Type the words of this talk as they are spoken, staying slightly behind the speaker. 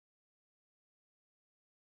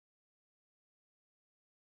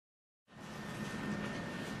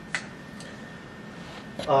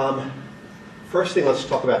First thing, let's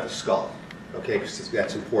talk about the skull, okay, because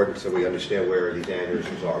that's important so we understand where these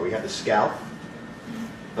aneurysms are. We have the scalp.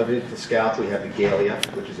 Underneath the scalp, we have the galea,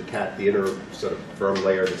 which is the inner sort of firm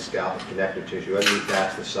layer of the scalp, connective tissue. Underneath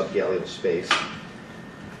that's the subgaleal space.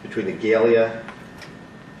 Between the galea,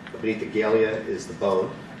 beneath the galea is the bone.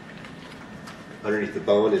 Underneath the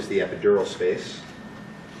bone is the epidural space.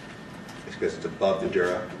 It's because it's above the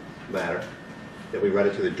dura mater. Then we run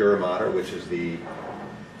into the dura mater, which is the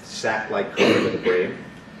sac-like covering of the brain.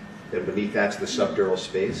 Then beneath that's the subdural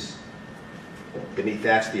space. Beneath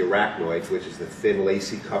that's the arachnoid, which is the thin,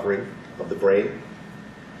 lacy covering of the brain.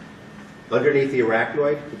 Underneath the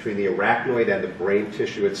arachnoid, between the arachnoid and the brain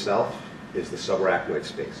tissue itself, is the subarachnoid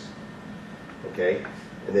space. Okay?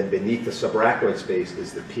 And then beneath the subarachnoid space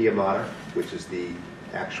is the pia mater, which is the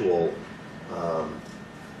actual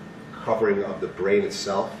covering of the brain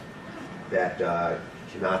itself that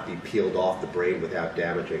cannot be peeled off the brain without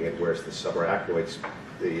damaging it, whereas the subarachnoid,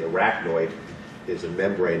 the arachnoid, is a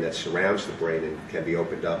membrane that surrounds the brain and can be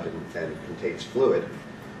opened up and contains fluid.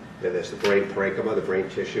 Then there's the brain parenchyma, the brain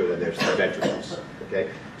tissue, and then there's the ventricles. Okay,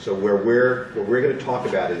 so what we're going to talk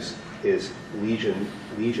about is lesions,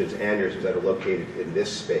 aneurysms that are located in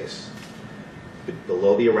this space,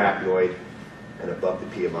 below the arachnoid and above the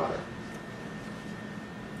pia mater.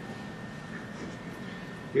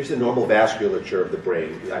 Here's the normal vasculature of the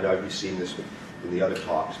brain. I know you've seen this in the other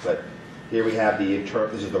talks, but here we have the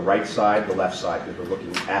this is the right side, the left side, because we're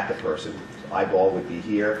looking at the person. So eyeball would be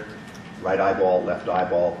here, right eyeball, left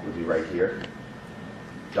eyeball would be right here.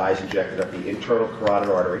 Dye is injected up the internal carotid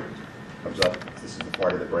artery, comes up, this is the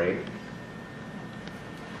part of the brain.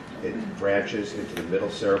 It branches into the middle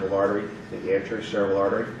cerebral artery, the anterior cerebral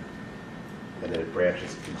artery, and then it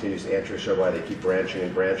branches, continues the anterior cerebral artery. They keep branching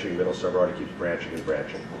and branching, middle cerebral artery keeps branching and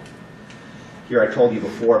branching. Here I told you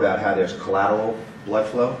before about how there's collateral blood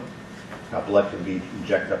flow. How blood can be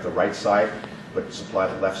injected up the right side, but supply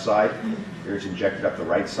the left side. Here it's injected up the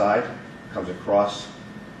right side, comes across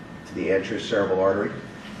to the anterior cerebral artery,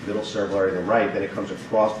 middle cerebral artery on the right, then it comes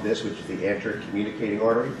across this, which is the anterior communicating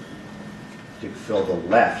artery, to fill the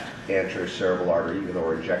left anterior cerebral artery, even though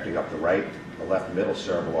we're injecting up the right, the left middle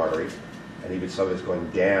cerebral artery, and even some of it's going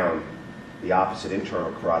down the opposite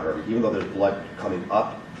internal carotid artery. Even though there's blood coming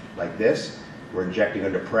up like this, we're injecting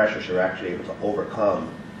under pressure, so we're actually able to overcome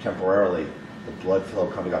temporarily the blood flow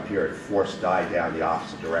coming up here and force dye down the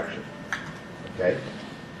opposite direction. Okay?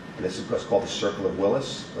 And this is what's called the circle of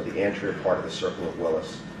Willis, or the anterior part of the circle of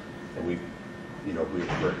Willis. And we're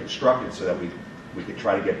constructed so that we could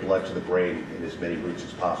try to get blood to the brain in as many routes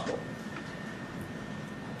as possible.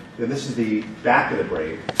 Then this is the back of the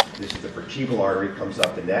brain. This is the vertebral artery, comes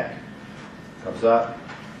up the neck, comes up,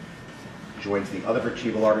 joins the other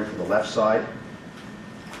vertebral artery from the left side,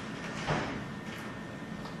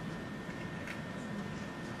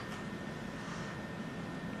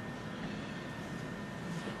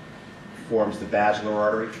 forms the basilar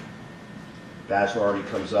artery. Basilar artery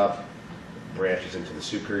comes up, branches into the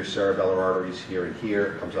superior cerebellar arteries here and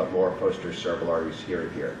here, comes up more posterior cerebral arteries here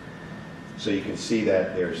and here. So you can see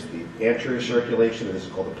that there's the anterior circulation, and this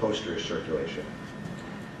is called the posterior circulation.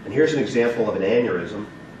 And here's an example of an aneurysm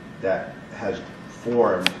that has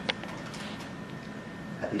formed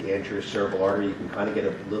at the anterior cerebral artery. You can kind of get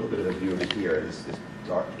a little bit of a view of it here, this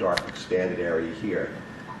dark expanded area here.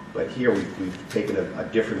 But here we've taken a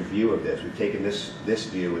different view of this. We've taken this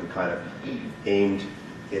view and kind of aimed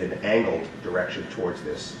in an angled direction towards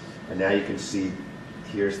this. And now you can see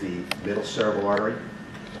here's the middle cerebral artery.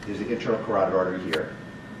 Here's the internal carotid artery here.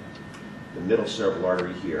 The middle cerebral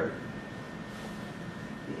artery here.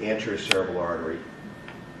 The anterior cerebral artery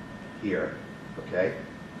here. Okay?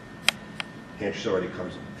 Anterior cerebral artery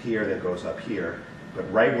comes up here, then goes up here.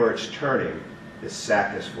 But right where it's turning, this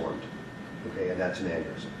sac is formed. Okay, and that's an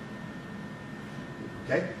aneurysm.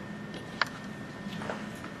 Okay?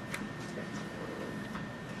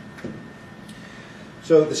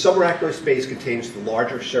 So the subarachnoid space contains the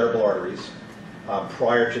larger cerebral arteries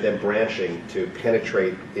prior to them branching to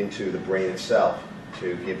penetrate into the brain itself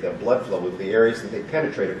to give them blood flow. With the areas that they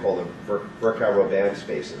penetrate are called the Virchow-Robin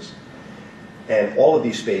spaces. And all of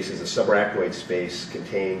these spaces, the subarachnoid space,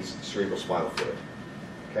 contains cerebrospinal fluid.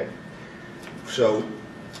 Okay? So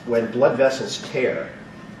when blood vessels tear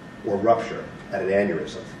or rupture at an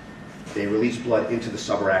aneurysm, they release blood into the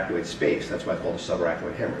subarachnoid space. That's why it's called a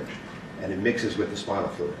subarachnoid hemorrhage. And it mixes with the spinal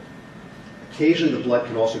fluid. Occasionally the blood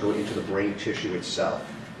can also go into the brain tissue itself,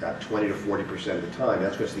 about 20 to 40% of the time.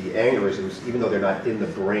 That's because the aneurysms, even though they're not in the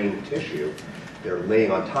brain tissue, they're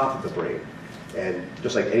laying on top of the brain. And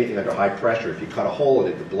just like anything under high pressure, if you cut a hole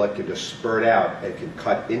in it, the blood can just spurt out and can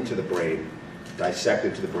cut into the brain dissect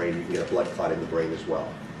into the brain, you can get a blood clot in the brain as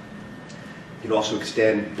well. You can also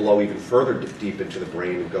extend, blow even further deep into the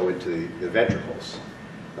brain and go into the ventricles,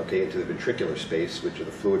 okay, into the ventricular space, which are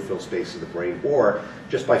the fluid-filled spaces of the brain, or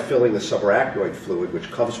just by filling the subarachnoid fluid,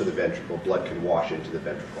 which comes from the ventricle, blood can wash into the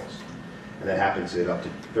ventricles. And that happens in up to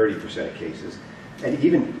 30% of cases. And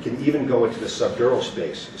can even go into the subdural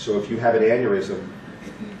space. So if you have an aneurysm,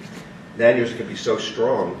 the aneurysm can be so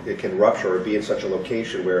strong, it can rupture or be in such a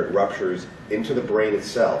location where it ruptures into the brain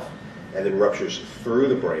itself and then ruptures through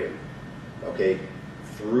the brain, okay,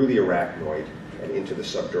 through the arachnoid and into the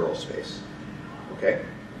subdural space, okay?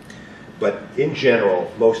 But in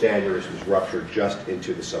general, most aneurysms rupture just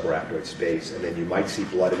into the subarachnoid space, and then you might see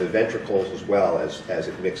blood in the ventricles as well as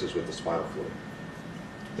it mixes with the spinal fluid.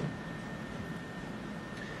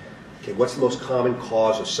 Okay, what's the most common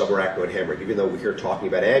cause of subarachnoid hemorrhage? Even though we're here talking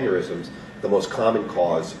about aneurysms, the most common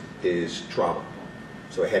cause is trauma,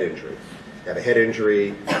 so a head injury. You have a head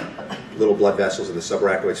injury, little blood vessels in the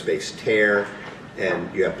subarachnoid space tear,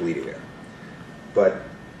 and you have bleeding there. But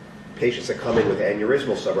patients that come in with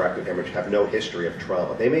aneurysmal subarachnoid hemorrhage have no history of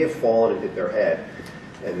trauma. They may have fallen and hit their head,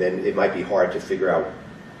 and then it might be hard to figure out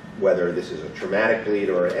whether this is a traumatic bleed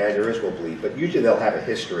or an aneurysmal bleed, but usually they'll have a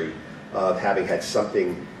history of having had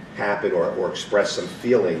something happen or express some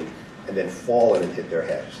feeling and then fallen and hit their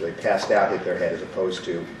head. So they passed out, hit their head, as opposed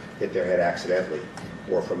to hit their head accidentally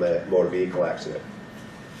or from a motor vehicle accident.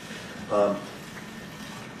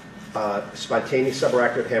 Spontaneous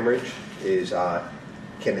subarachnoid hemorrhage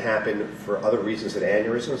can happen for other reasons than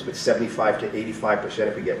aneurysms, but 75 to 85%,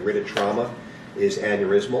 if we get rid of trauma, is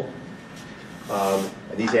aneurysmal.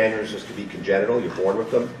 And these aneurysms can be congenital, you're born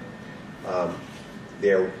with them.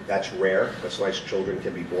 That's rare. That's why children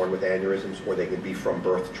can be born with aneurysms, or they can be from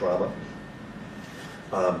birth trauma.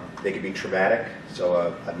 They can be traumatic,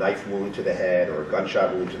 so a knife wound to the head or a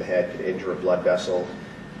gunshot wound to the head can injure a blood vessel,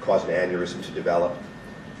 cause an aneurysm to develop.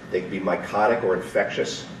 They can be mycotic or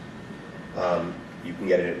infectious. You can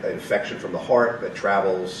get an infection from the heart that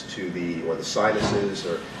travels to the sinuses,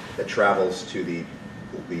 or that travels to the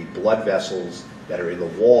blood vessels that are in the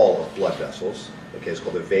wall of blood vessels. Okay, it's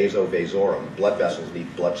called a vasovasorum. Blood vessels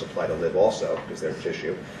need blood supply to live also, because they're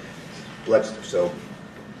tissue.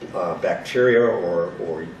 Bacteria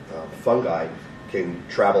or fungi can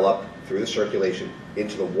travel up through the circulation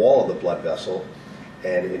into the wall of the blood vessel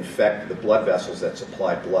and infect the blood vessels that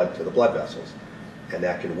supply blood to the blood vessels. And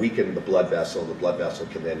that can weaken the blood vessel. The blood vessel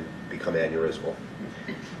can then become aneurysmal.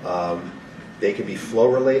 They can be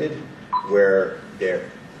flow-related, where they're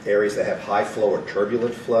areas that have high flow or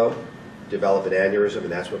turbulent flow develop an aneurysm,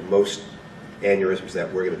 and that's what most aneurysms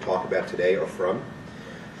that we're going to talk about today are from.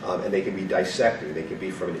 And they can be dissecting. They can be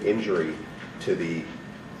from an injury to the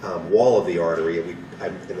wall of the artery.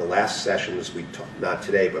 And in the last sessions, not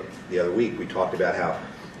today, but the other week, we talked about how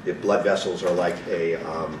the blood vessels are like a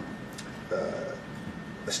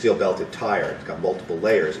steel-belted tire. It's got multiple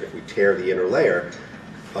layers, and if we tear the inner layer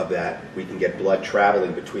of that, we can get blood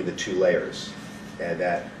traveling between the two layers. And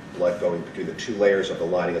that blood going between the two layers of the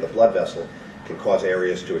lining of the blood vessel can cause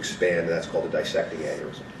areas to expand, and that's called a dissecting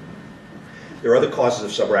aneurysm. There are other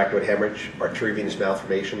causes of subarachnoid hemorrhage: arteriovenous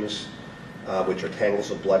malformations, which are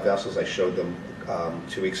tangles of blood vessels. I showed them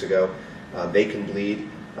 2 weeks ago. They can bleed.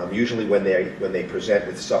 Usually when they present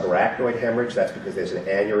with subarachnoid hemorrhage, that's because there's an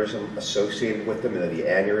aneurysm associated with them, and then the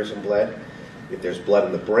aneurysm bled. If there's blood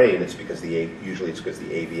in the brain, it's because usually it's because the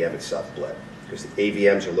AVM itself bled. Because the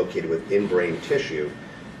AVMs are located within brain tissue.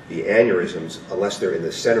 The aneurysms, unless they're in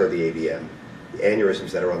the center of the AVM, the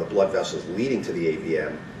aneurysms that are on the blood vessels leading to the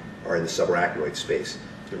AVM are in the subarachnoid space.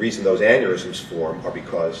 The reason those aneurysms form are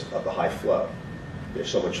because of the high flow. There's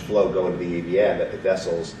so much flow going to the AVM that the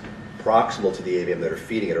vessels proximal to the AVM that are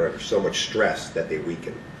feeding it are under so much stress that they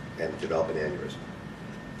weaken and develop an aneurysm.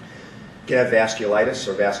 You can have vasculitis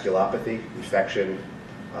or vasculopathy, infection,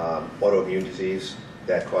 autoimmune disease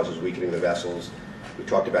that causes weakening of the vessels. We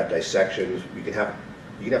talked about dissections. You can have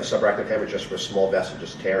subarachnoid hemorrhage just for a small vessel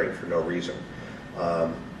just tearing for no reason.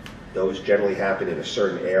 Those generally happen in a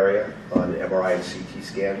certain area on an MRI and CT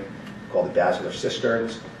scan called the basilar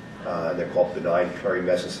cisterns. And they're called benign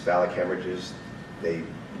perimesencephalic hemorrhages.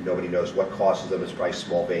 Nobody knows what causes them. It's probably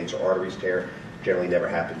small veins or arteries tear. Generally never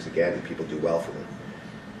happens again, and people do well from it.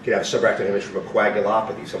 You can have a subarachnoid hemorrhage from a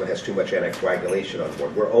coagulopathy. Someone has too much anticoagulation on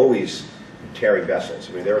board. We're always tearing vessels.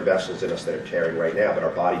 I mean, there are vessels in us that are tearing right now, but our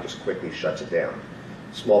body just quickly shuts it down.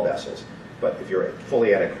 Small vessels. But if you're fully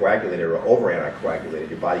anticoagulated or over-anticoagulated,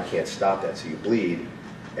 your body can't stop that. So you bleed,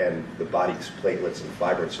 and the body's platelets and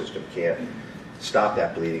fibrin system can't stop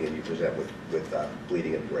that bleeding, and you present with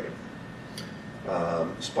bleeding in the brain.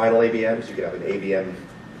 Spinal AVMs, you can have an AVM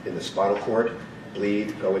in the spinal cord,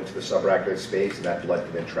 bleed, go into the subarachnoid space, and that blood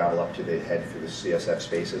can then travel up to the head through the CSF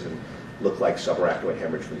spaces and look like subarachnoid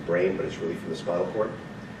hemorrhage from the brain, but it's really from the spinal cord.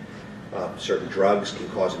 Certain drugs can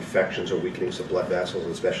cause infections or weakenings of blood vessels,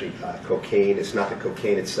 especially cocaine. It's not the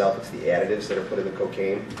cocaine itself, it's the additives that are put in the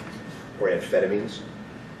cocaine, or amphetamines.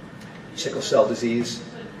 Sickle cell disease,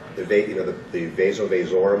 the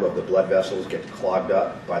vasovasorum of the blood vessels get clogged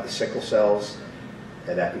up by the sickle cells,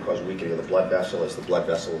 and that can cause weakening of the blood vessel as the blood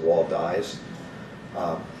vessel wall dies.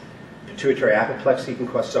 Pituitary apoplexy can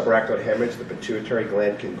cause subarachnoid hemorrhage. The pituitary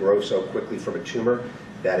gland can grow so quickly from a tumor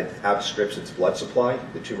that it outstrips its blood supply.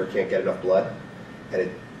 The tumor can't get enough blood, and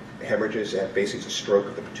it hemorrhages. Basically, it's a stroke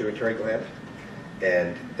of the pituitary gland,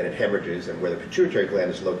 and it hemorrhages. And where the pituitary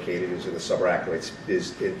gland is located is in the subarachnoid,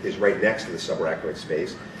 is right next to the subarachnoid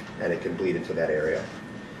space, and it can bleed into that area.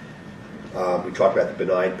 We talked about the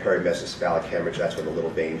benign perimesocephalic hemorrhage. That's when the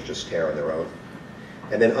little veins just tear on their own.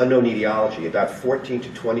 And then unknown etiology. About 14 to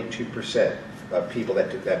 22% of people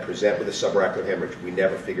that present with a subarachnoid hemorrhage, we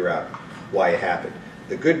never figure out why it happened.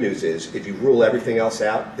 The good news is, if you rule everything else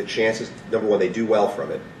out, the chances, number one, they do well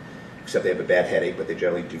from it, except they have a bad headache, but they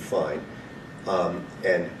generally do fine.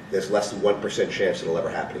 And there's less than 1% chance it'll ever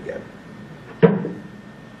happen again.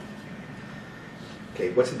 Okay,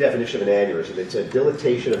 what's the definition of an aneurysm? It's a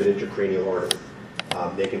dilatation of an intracranial artery.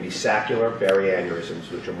 They can be saccular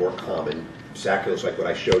baryaneurysms, which are more common. Saccular is like what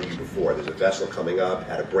I showed you before. There's a vessel coming up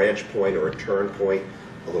at a branch point or a turn point,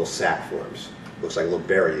 a little sac forms. Looks like a little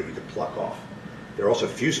berry that you could pluck off. There are also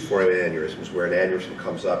fusiform aneurysms, where an aneurysm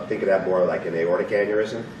comes up. Think of that more like an aortic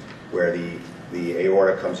aneurysm, where the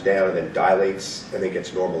aorta comes down and then dilates and then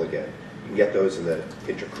gets normal again. You can get those in the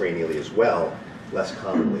intracranially as well, less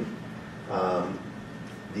commonly.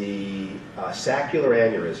 The saccular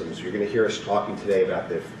aneurysms, you're going to hear us talking today about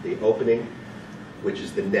the opening, which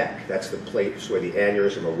is the neck. That's the place where the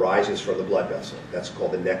aneurysm arises from the blood vessel. That's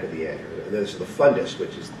called the neck of the aneurysm. And then there's the fundus,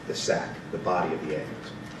 which is the sac, the body of the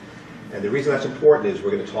aneurysm. And the reason that's important is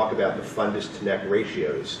we're going to talk about the fundus to neck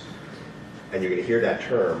ratios. And you're going to hear that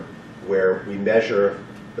term where we measure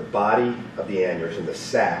the body of the aneurysm, the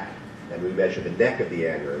sac, and we measure the neck of the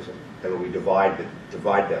aneurysm. And when we divide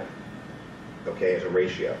them, okay, as a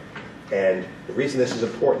ratio. And the reason this is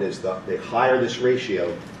important is the higher this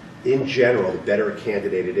ratio, in general, the better a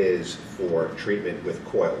candidate it is for treatment with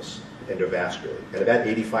coils, endovascularly. And about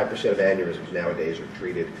 85% of aneurysms nowadays are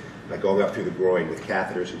treated by going up through the groin with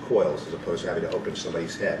catheters and coils, as opposed to having to open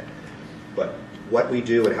somebody's head. But what we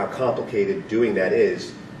do and how complicated doing that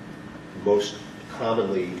is, most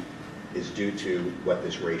commonly is due to what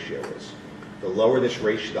this ratio is. The lower this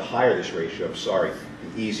ratio, the higher this ratio, the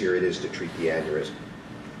easier it is to treat the aneurysm.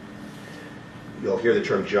 You'll hear the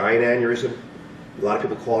term giant aneurysm. A lot of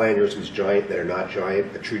people call aneurysms giant that are not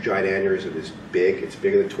giant. A true giant aneurysm is big. It's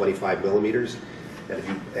bigger than 25 millimeters.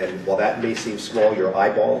 And while that may seem small, your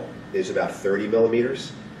eyeball is about 30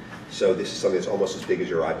 millimeters. So this is something that's almost as big as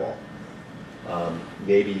your eyeball.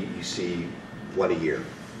 Maybe you see one a year,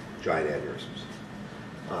 giant aneurysms,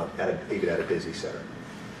 even at a busy center.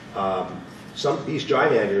 These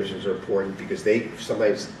giant aneurysms are important because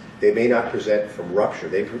sometimes they may not present from rupture.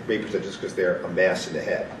 They may present just because they're a mass in the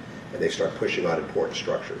head, and they start pushing on important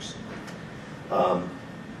structures. And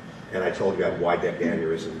I told you about wide neck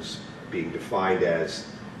aneurysms being defined as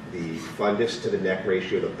the fundus to the neck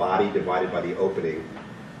ratio, the body divided by the opening,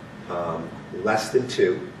 less than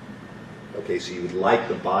 2. Okay, so you would like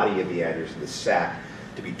the body of the aneurysm, the sac,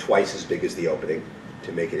 to be twice as big as the opening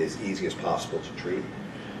to make it as easy as possible to treat.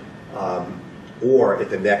 Or if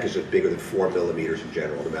the neck is bigger than 4 millimeters in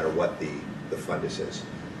general, no matter what the fundus is.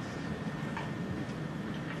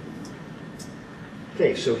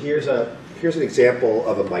 Okay, so here's an example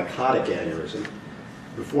of a mycotic aneurysm.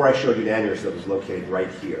 Before I showed you an aneurysm that was located right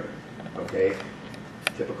here. Okay,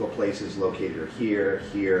 typical places located are here,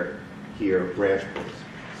 here, here, branch points.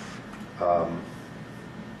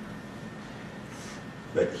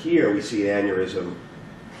 But here we see an aneurysm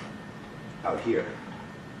out here.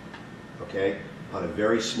 Okay, on a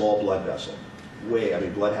very small blood vessel.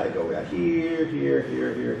 Blood had to go out here, here,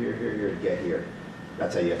 here, here, here, here, here to get here.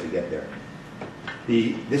 That's how you have to get there.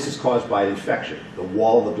 This is caused by an infection. The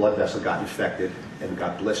wall of the blood vessel got infected and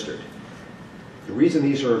got blistered. The reason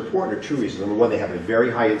these are important are 2 reasons. Number one, they have a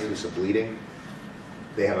very high incidence of bleeding.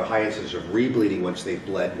 They have a high incidence of rebleeding once they've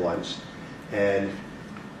bled once. And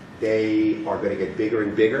they are going to get bigger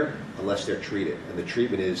and bigger unless they're treated. And the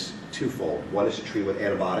treatment is twofold. One is to treat with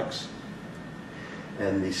antibiotics.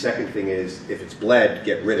 And the second thing is, if it's bled,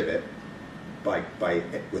 get rid of it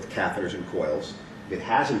with catheters and coils. If it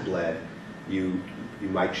hasn't bled, you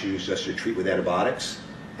might choose just to treat with antibiotics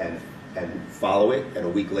and and follow it, and a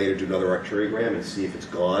week later do another arteriogram and see if it's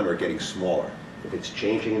gone or getting smaller. If it's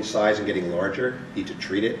changing in size and getting larger, you need to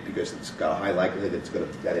treat it because it's got a high likelihood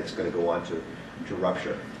that it's going to go on to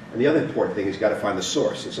rupture. And the other important thing is you've got to find the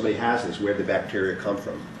source. If somebody has this, where did the bacteria come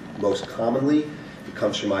from? Most commonly, it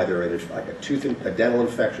comes from either a dental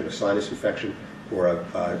infection, a sinus infection, or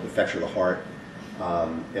an infection of the heart,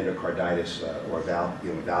 endocarditis, or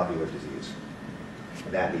valvular disease.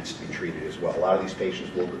 And that needs to be treated as well. A lot of these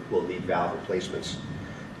patients will need valve replacements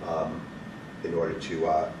in order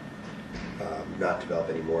to not develop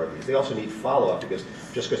any more of these. They also need follow-up because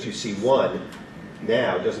just because you see one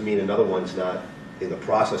now doesn't mean another one's not in the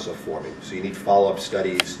process of forming. So you need follow-up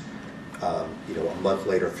studies, a month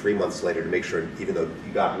later, 3 months later, to make sure even though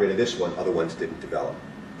you got rid of this one, other ones didn't develop.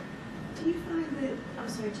 Do you find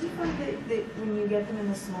that when you get them in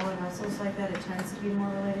the smaller vessels like that, it tends to be more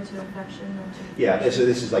related to infection than to... Yeah, so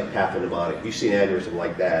this is like pathognomonic. If you see an aneurysm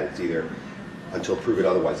like that, it's either, until proven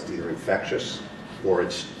otherwise, it's either infectious or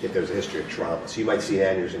it's if there's a history of trauma. So you might see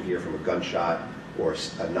an aneurysm here from a gunshot or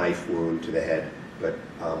a knife wound to the head, but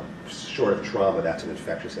short of trauma, that's an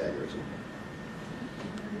infectious aneurysm.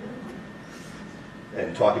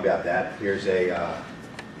 And talking about that, here's a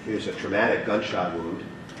traumatic gunshot wound.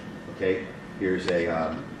 Okay, here's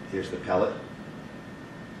the pellet.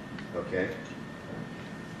 Okay,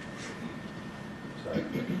 sorry,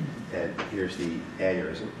 and here's the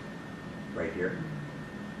aneurysm right here.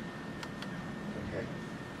 Okay.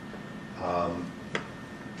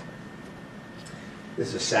 This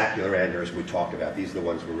is a saccular aneurysm we talked about. These are the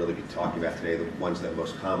ones we'll really be talking about today, the ones that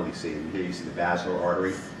most commonly see. And here you see the basilar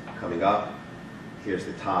artery coming up. Here's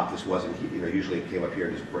the top. This wasn't, usually it came up here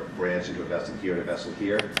and just branched into a vessel here and a vessel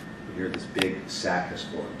here. But here this big sac has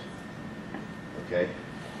formed. Okay?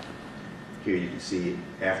 Here you can see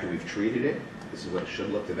after we've treated it, this is what it should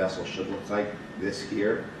look, the vessel should look like. This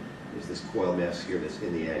here is this coil mass here that's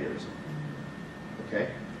in the aneurysm. Okay?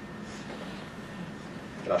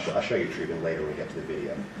 And I'll show you treatment later when we get to the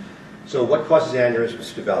video. So what causes aneurysms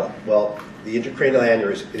to develop? Well, the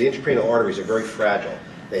intracranial arteries are very fragile.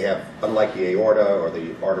 They have, unlike the aorta or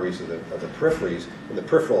the arteries of the peripheries, in the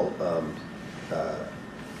peripheral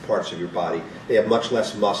parts of your body, they have much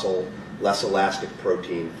less muscle, less elastic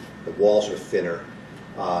protein. The walls are thinner,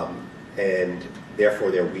 and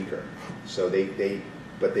therefore they're weaker. So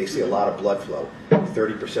but they see a lot of blood flow.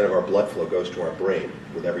 30% of our blood flow goes to our brain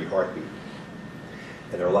with every heartbeat.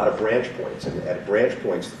 And there are a lot of branch points, and at branch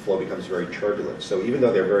points the flow becomes very turbulent. So even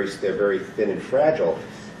though they're very thin and fragile,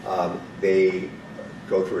 they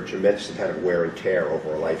go through a tremendous amount of wear and tear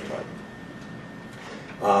over a lifetime.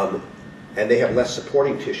 And they have less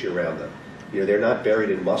supporting tissue around them. They're not buried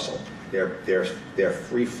in muscle. They're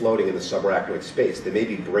free floating in the subarachnoid space. There may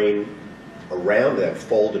be brain around them,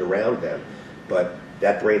 folded around them, but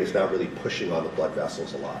that brain is not really pushing on the blood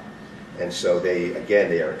vessels a lot. And so they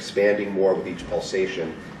are expanding more with each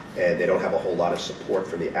pulsation, and they don't have a whole lot of support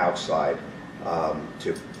from the outside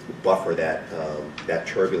to buffer that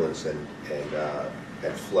turbulence and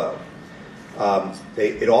flow.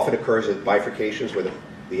 It often occurs at bifurcations where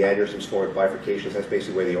the aneurysms form at bifurcations. That's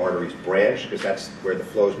basically where the arteries branch, because that's where the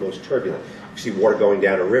flow is most turbulent. You see water going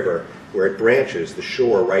down a river, where it branches, the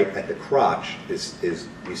shore right at the crotch is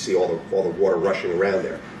you see all the water rushing around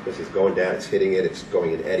there. Because it's going down, it's hitting it, it's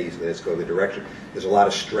going in eddies, and then it's going the direction. There's a lot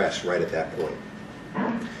of stress right at that point.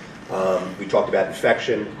 We talked about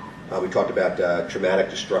infection. We talked about traumatic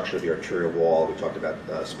destruction of the arterial wall. We talked about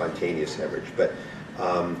spontaneous hemorrhage. But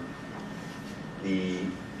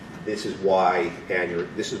this is why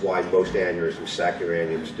most aneurysms, saccular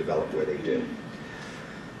aneurysms, develop where they do.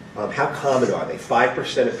 How common are they?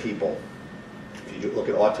 5% of people, if you look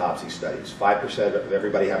at autopsy studies, 5% of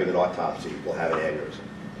everybody having an autopsy will have an aneurysm.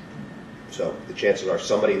 So the chances are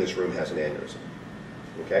somebody in this room has an aneurysm.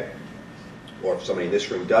 Okay? Or if somebody in this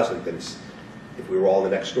room doesn't, then if we were all in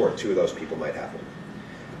the next door, 2 of those people might have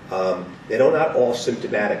one. They're not all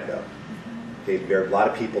symptomatic, though. Okay, there are a lot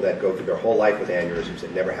of people that go through their whole life with aneurysms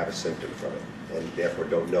and never have a symptom from it, and therefore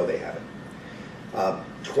don't know they have it.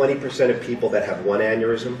 20% of people that have one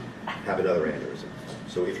aneurysm have another aneurysm.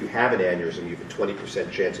 So if you have an aneurysm, you have a 20%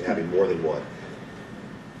 chance of having more than one.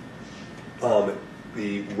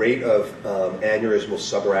 The rate of aneurysmal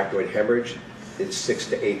subarachnoid hemorrhage is 6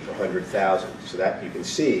 to 8 per 100,000. So that you can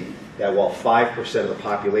see that while 5% of the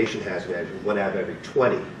population has an aneurysm, 1 out of every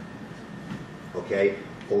 20, okay,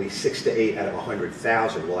 only 6 to 8 out of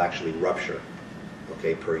 100,000 will actually rupture,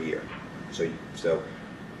 okay, per year. So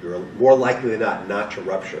you're more likely than not to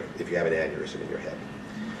rupture if you have an aneurysm in your head.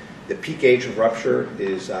 The peak age of rupture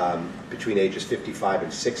is between ages 55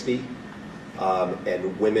 and 60.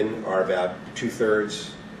 And women are about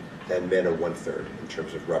 2/3, and men are 1/3 in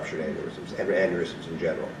terms of ruptured aneurysms, and aneurysms in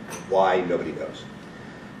general. Why? Nobody knows.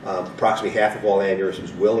 Approximately half of all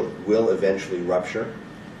aneurysms will eventually rupture.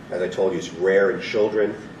 As I told you, it's rare in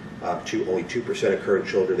children. Only 2% occur in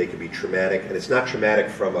children. They can be traumatic, and it's not traumatic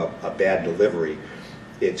from a bad delivery.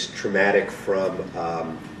 It's traumatic from,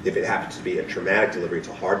 if it happens to be a traumatic delivery, it's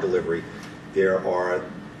a hard delivery, there are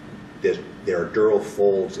dural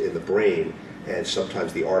folds in the brain, and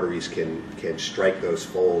sometimes the arteries can strike those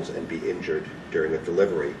folds and be injured during a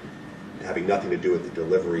delivery, having nothing to do with the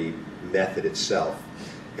delivery method itself,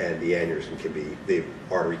 and the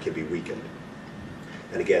artery can be weakened.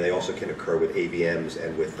 And again, they also can occur with AVMs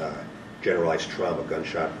and with generalized trauma,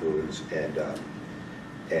 gunshot wounds, and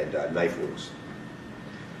knife wounds.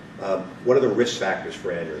 What are the risk factors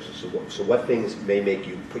for aneurysms? So what things may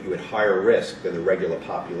put you at higher risk than the regular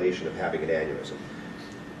population of having an aneurysm?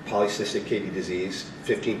 Polycystic kidney disease,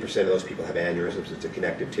 15% of those people have aneurysms. It's a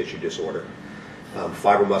connective tissue disorder.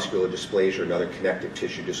 Fibromuscular dysplasia, another connective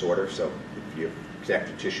tissue disorder. So if you have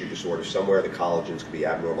connective tissue disorder somewhere, the collagens can be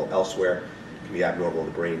abnormal elsewhere. Can be abnormal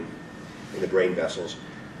in the brain vessels.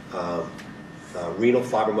 Renal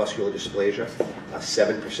fibromuscular dysplasia,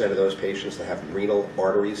 7% of those patients that have renal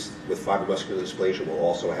arteries with fibromuscular dysplasia will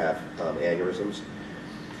also have aneurysms.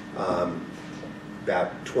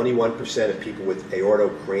 About 21% of people with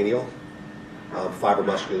aortocranial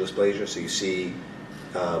fibromuscular dysplasia, so you see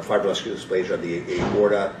fibromuscular dysplasia of the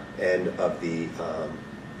aorta and of the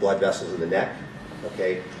blood vessels in the neck.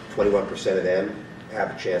 Okay, 21% of them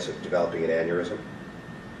have a chance of developing an aneurysm.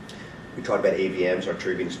 We talked about AVMs,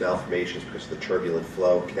 arteriovenous malformations, because of the turbulent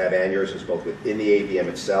flow. Can have aneurysms both within the AVM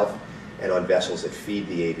itself and on vessels that feed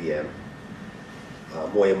the AVM.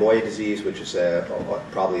 Moyamoya disease, which is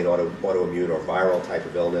probably an autoimmune or viral type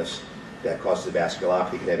of illness that causes a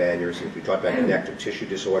vasculopathy, can have aneurysms. We talked about connective tissue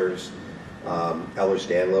disorders,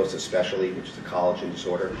 Ehlers-Danlos especially, which is a collagen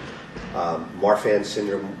disorder. Marfan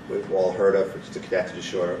syndrome, we've all heard of, which is a connective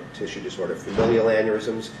tissue disorder. Familial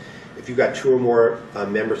aneurysms. If you've got 2 or more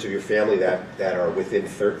members of your family that are within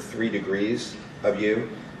 3 degrees of you,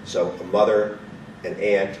 so a mother, an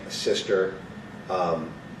aunt, a sister, or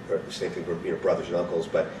the same thing for brothers and uncles,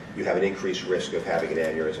 but you have an increased risk of having an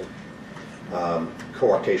aneurysm.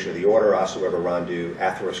 Coarctation of the aorta, Ossoweber Rondeau,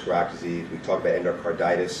 atherosclerotic disease. We talked about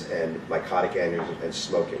endocarditis and mycotic aneurysm and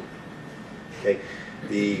smoking. Okay,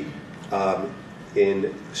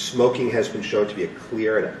 in smoking has been shown to be a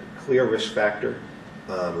clear risk factor,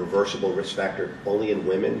 reversible risk factor, only in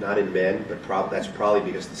women, not in men. But that's probably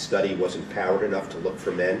because the study wasn't powered enough to look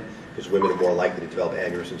for men, because women are more likely to develop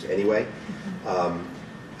aneurysms anyway.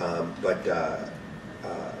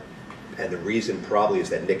 And the reason probably is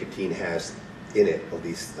that nicotine has in it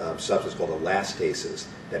these substances called elastases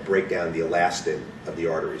that break down the elastin of the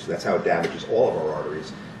arteries. And that's how it damages all of our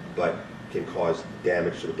arteries, but can cause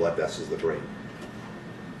damage to the blood vessels of the brain.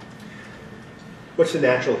 What's the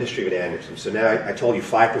natural history of an aneurysm? So now I told you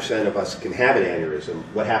 5% of us can have an aneurysm.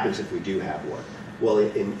 What happens if we do have one? Well,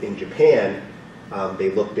 in Japan,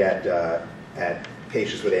 they looked at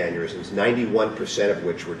patients with aneurysms, 91% of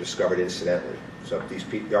which were discovered incidentally. So these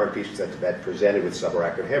aren't patients that presented with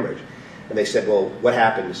subarachnoid hemorrhage. And they said, well, what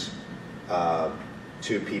happens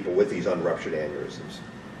to people with these unruptured aneurysms?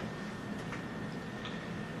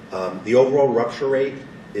 The overall rupture rate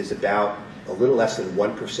is about a little less than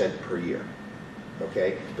 1% per year.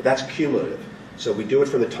 Okay? But that's cumulative. So we do it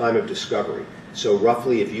from the time of discovery. So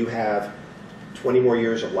roughly, if you have 20 more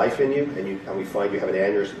years of life in you, and we find you have an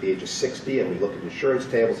aneurysm at the age of 60, and we look at insurance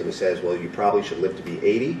tables, and it says, well, you probably should live to be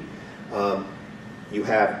 80.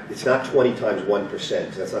 It's not 20 times 1%,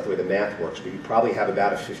 because that's not the way the math works, but you probably have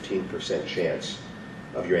about a 15% chance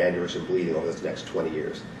of your aneurysm bleeding over the next 20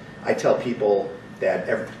 years. I tell people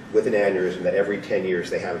that with an aneurysm that every 10 years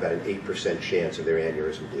they have about an 8% chance of their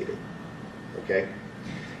aneurysm bleeding. Okay?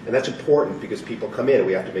 And that's important because people come in and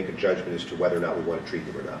we have to make a judgment as to whether or not we want to treat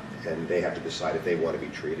them or not. And they have to decide if they want to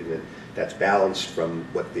be treated. And that's balanced from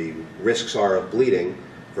what the risks are of bleeding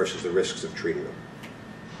versus the risks of treating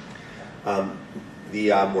them.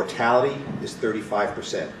 The mortality is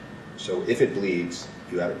 35%. So if it bleeds,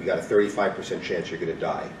 you got a 35% chance you're going to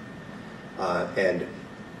die. And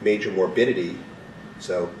major morbidity,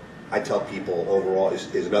 so I tell people overall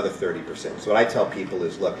is another 30%. So what I tell people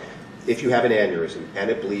is, look, if you have an aneurysm and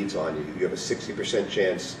it bleeds on you, you have a 60%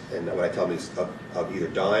 chance, and what I tell them is of either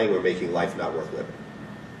dying or making life not worth living.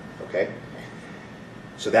 Okay?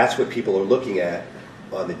 So that's what people are looking at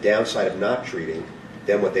on the downside of not treating.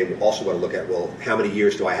 Then what they also want to look at, well, how many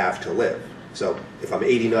years do I have to live? So if I'm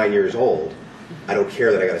 89 years old, I don't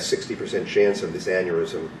care that I got a 60% chance of this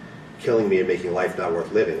aneurysm killing me and making life not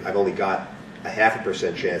worth living. I've only got a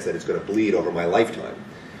 0.5% chance that it's going to bleed over my lifetime,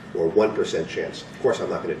 or 1% chance. Of course, I'm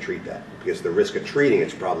not going to treat that, because the risk of treating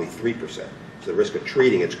it's probably 3%. So the risk of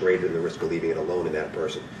treating it's greater than the risk of leaving it alone in that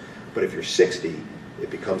person. But if you're 60, it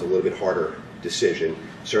becomes a little bit harder decision.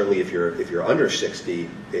 Certainly if you're under 60,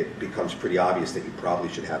 it becomes pretty obvious that you probably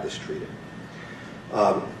should have this treated.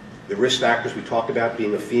 The risk factors we talked about,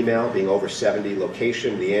 being a female, being over 70,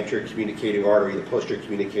 location, the anterior communicating artery, the posterior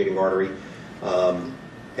communicating artery,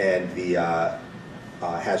 and the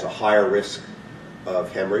has a higher risk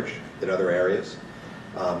of hemorrhage than other areas.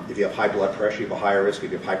 If you have high blood pressure, you have a higher risk.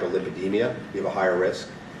 If you have hyperlipidemia, you have a higher risk.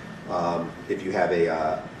 If you have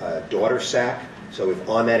a daughter sac, so if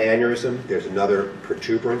on that aneurysm there's another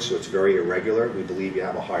protuberance, so it's very irregular, we believe you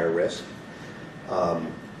have a higher risk.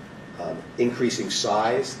 Increasing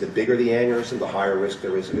size, the bigger the aneurysm, the higher risk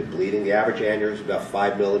there is of it bleeding. The average aneurysm is about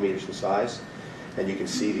 5 millimeters in size, and you can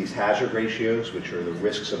see these hazard ratios, which are the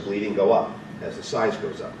risks of bleeding, go up as the size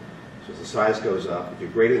goes up. So as the size goes up, if you're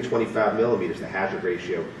greater than 25 millimeters, the hazard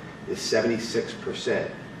ratio is 76%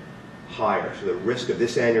 higher. So the risk of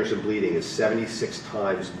this aneurysm bleeding is 76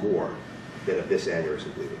 times more than of this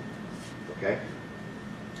aneurysm bleeding. Okay?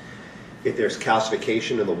 If there's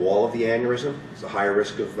calcification in the wall of the aneurysm, it's a higher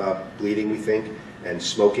risk of bleeding, we think, and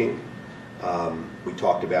smoking. We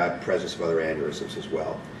talked about presence of other aneurysms as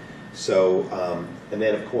well. So, and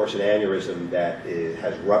then of course an aneurysm that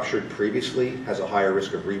has ruptured previously has a higher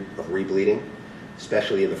risk of rebleeding,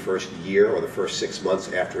 especially in the first year or the first 6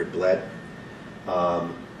 months after it bled.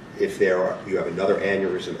 If you have another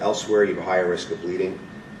aneurysm elsewhere, you have a higher risk of bleeding.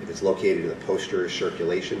 If it's located in the posterior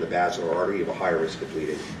circulation, the basilar artery, you have a higher risk of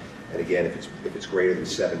bleeding. And again, if it's greater than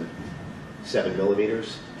 7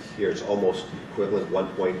 millimeters, here it's almost equivalent,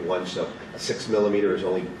 1.1. So a 6 millimeter is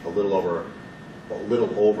only a little over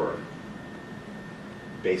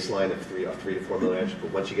baseline of 3 to 4 millimeters.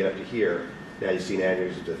 But once you get up to here, now you see an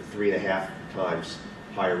aneurysm to 3.5 times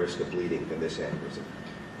higher risk of bleeding than this aneurysm.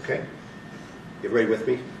 Okay, everybody with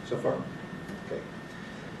me so far?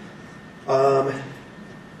 Okay.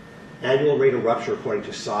 Annual rate of rupture according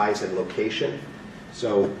to size and location.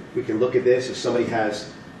 So we can look at this as somebody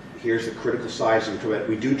has, here's the critical size.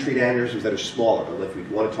 We do treat aneurysms that are smaller, but if we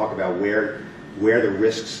want to talk about where the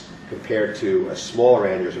risks compared to a smaller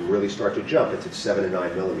aneurysm really start to jump, it's at 7 to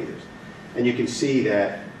 9 millimeters. And you can see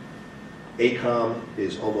that ACOM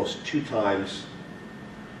is almost 2 times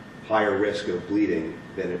higher risk of bleeding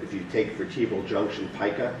than if you take vertebral junction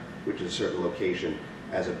pica, which is a certain location,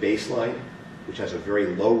 as a baseline, which has a very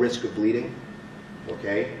low risk of bleeding.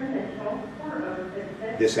 Okay?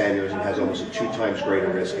 This aneurysm has almost a 2 times greater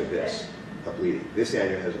risk of bleeding. This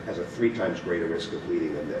aneurysm has a 3 times greater risk of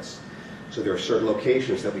bleeding than this. So there are certain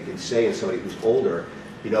locations that we can say in somebody who's older,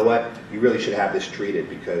 you know what, you really should have this treated,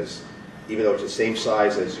 because even though it's the same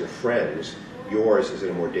size as your friend's, yours is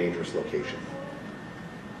in a more dangerous location.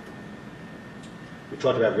 We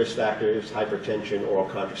talked about risk factors: hypertension, oral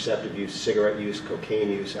contraceptive use, cigarette use, cocaine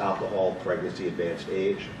use, alcohol, pregnancy, advanced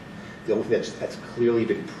age. The only thing that's clearly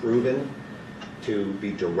been proven to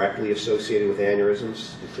be directly associated with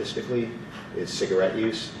aneurysms statistically is cigarette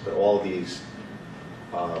use, but all of these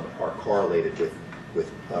are correlated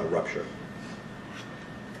with rupture.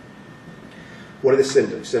 What are the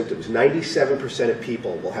symptoms? 97% of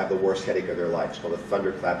people will have the worst headache of their life. It's called a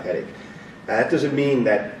thunderclap headache. Now, that doesn't mean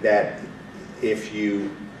that if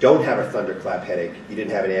you don't have a thunderclap headache, you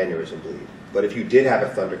didn't have an aneurysm bleed. But if you did have a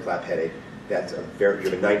thunderclap headache, you have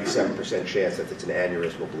a 97% chance that it's an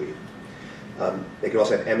aneurysmal bleed. They can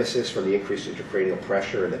also have emesis from the increased intracranial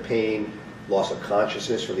pressure and the pain, loss of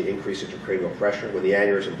consciousness from the increased intracranial pressure. When the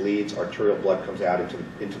aneurysm bleeds, arterial blood comes out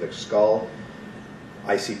into the skull,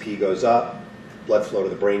 ICP goes up, blood flow to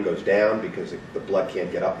the brain goes down because the blood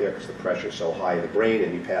can't get up there because the pressure is so high in the brain,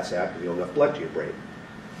 and you pass out because you don't have enough blood to your brain.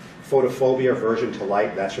 Photophobia, aversion to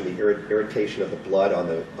light, that's from the irritation of the blood on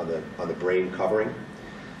the brain covering.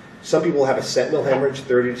 Some people have a sentinel hemorrhage.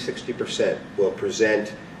 30 to 60% will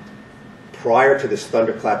present prior to this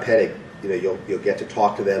thunderclap headache. You know, you'll get to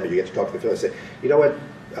talk to them, and you get to talk to the family and say, you know what,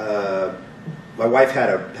 my wife had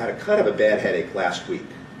a kind of a bad headache last week,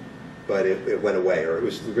 but it went away, or it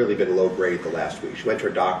was really been low grade the last week. She went to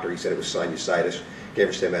her doctor, he said it was sinusitis, gave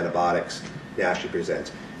her some antibiotics, now she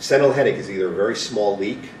presents. Sentinel headache is either a very small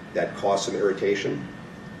leak that caused some irritation,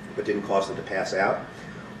 but didn't cause them to pass out,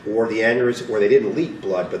 or the aneurysm, or they didn't leak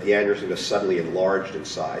blood, but the aneurysm just suddenly enlarged in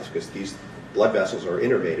size, because these blood vessels are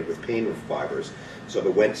innervated with pain fibers. So if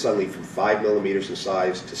it went suddenly from 5 millimeters in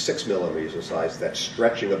size to 6 millimeters in size, that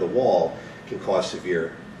stretching of the wall can cause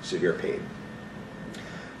severe pain.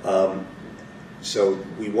 So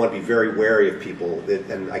we want to be very wary of people,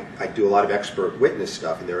 and I do a lot of expert witness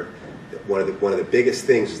stuff, and one of the biggest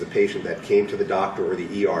things is the patient that came to the doctor or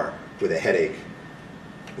the ER with a headache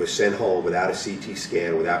was sent home without a CT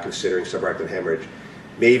scan, without considering subarachnoid hemorrhage,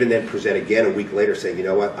 may even then present again a week later saying, you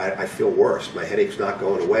know what, I feel worse. My headache's not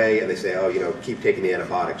going away. And they say, oh, keep taking the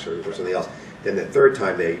antibiotics or something else. Then the third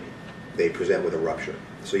time they present with a rupture.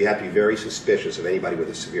 So you have to be very suspicious of anybody with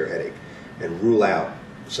a severe headache and rule out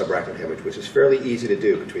subarachnoid hemorrhage, which is fairly easy to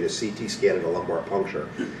do between a CT scan and a lumbar puncture.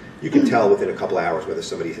 You can tell within a couple hours whether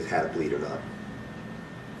somebody has had a bleed or not.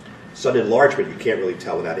 Sudden enlargement, you can't really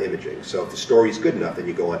tell without imaging. So if the story is good enough, then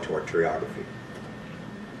you go on to arteriography.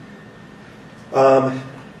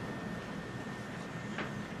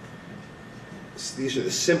 These are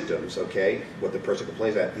the symptoms, okay, what the person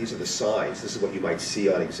complains about. These are the signs. This is what you might see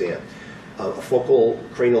on exam. A focal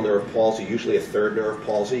cranial nerve palsy, usually a third nerve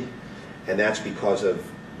palsy, and that's because of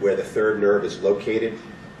where the third nerve is located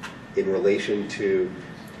in relation to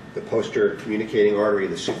the posterior communicating artery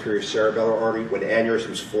and the superior cerebellar artery. When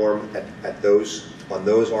aneurysms form on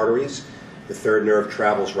those arteries, the third nerve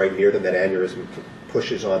travels right near them. That aneurysm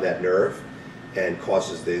pushes on that nerve and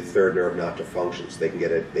causes the third nerve not to function. So they can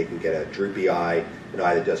get a droopy eye, an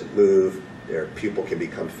eye that doesn't move. Their pupil can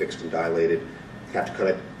become fixed and dilated. You have to kind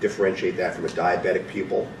of differentiate that from a diabetic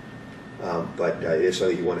pupil, but it is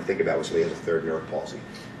something you want to think about when somebody has a third nerve palsy.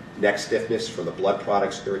 Neck stiffness from the blood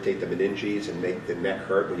products irritate the meninges and make the neck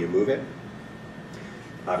hurt when you move it.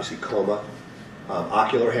 Obviously coma.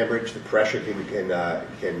 Ocular hemorrhage, the pressure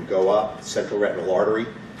can go up. Central retinal artery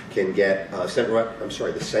can get, the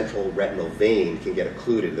central retinal vein can get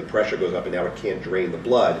occluded. The pressure goes up and now it can't drain the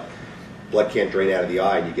blood. Blood can't drain out of the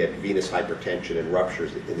eye and you get venous hypertension and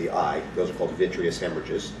ruptures in the eye. Those are called vitreous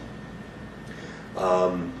hemorrhages.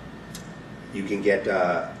 You can get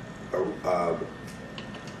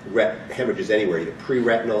hemorrhages anywhere, either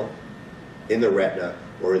pre-retinal, in the retina,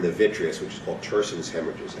 or in the vitreous, which is called Terson's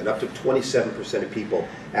hemorrhages. And up to 27% of people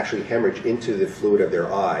actually hemorrhage into the fluid of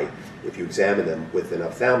their eye if you examine them with an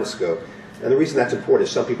ophthalmoscope. And the reason that's important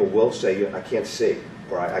is some people will say, I can't see,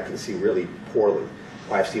 or I can see really poorly.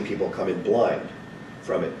 Or I've seen people come in blind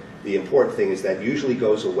from it. The important thing is that usually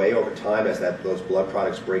goes away over time as those blood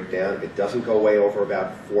products break down. If it doesn't go away over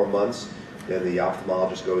about 4 months, then the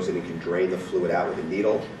ophthalmologist goes in and can drain the fluid out with a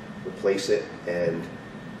needle, replace it, and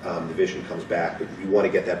the vision comes back. But you want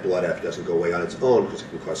to get that blood out if it doesn't go away on its own because it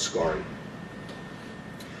can cause scarring.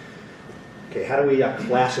 Okay, how do we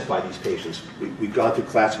classify these patients? We've gone through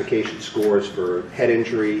classification scores for head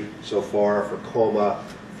injury so far, for coma,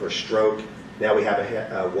 for stroke. Now we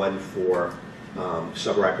have one for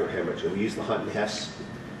subarachnoid hemorrhage. And we use the Hunt and Hess.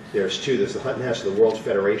 There's two. There's the Hunt and Hess of the World's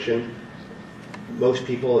Federation. Most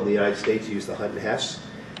people in the United States use the Hunt and Hess,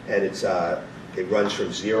 and it runs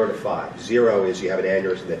from 0 to 5. 0 is you have an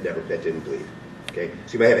aneurysm that didn't bleed. Okay,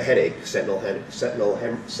 so you may have a headache, sentinel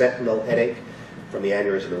headache from the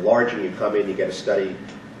aneurysm enlarging. You come in, you get a study.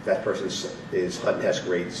 That person is Hunt and Hess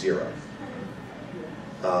grade 0.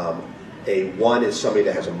 A 1 is somebody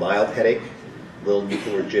that has a mild headache, little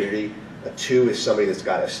nuchal rigidity. A 2 is somebody that's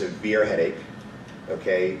got a severe headache,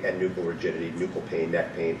 okay, and nuchal rigidity, nuchal pain,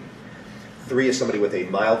 neck pain. 3 is somebody with a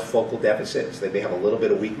mild focal deficit, so they may have a little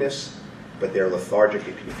bit of weakness, but they're lethargic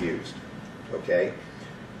and confused, okay?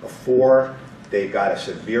 A 4, they've got a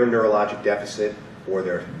severe neurologic deficit, or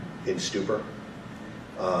they're in stupor.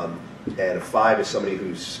 And a 5 is somebody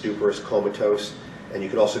who's stuporous, comatose, and you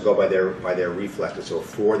could also go by their reflexes. So a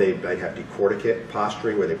 4, they might have decorticate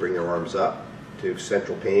posturing, where they bring their arms up to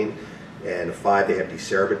central pain, and a 5, they have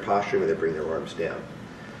decerebrate posturing, where they bring their arms down.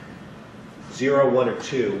 0, 1, or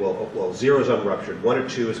 2, well 0 is unruptured. 1 or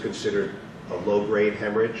 2 is considered a low-grade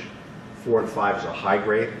hemorrhage. 4 and 5 is a high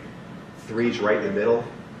grade. 3 is right in the middle.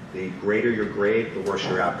 The greater your grade, the worse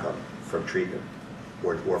your outcome from treatment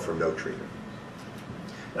or from no treatment.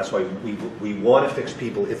 That's why we want to fix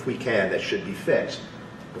people, if we can, that should be fixed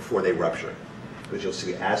before they rupture. Because you'll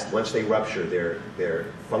see, once they rupture, their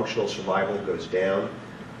functional survival goes down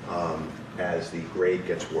as the grade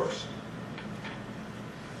gets worse.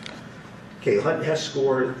 Okay, the Hunt and Hess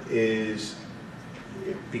score is,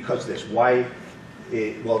 because of this,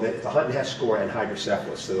 the Hunt and Hess score and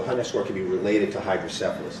hydrocephalus. So the Hunt and Hess score can be related to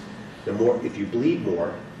hydrocephalus. If you bleed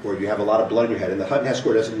more, or you have a lot of blood in your head, and the Hunt and Hess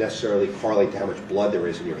score doesn't necessarily correlate to how much blood there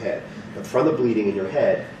is in your head, but from the bleeding in your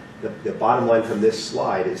head, the bottom line from this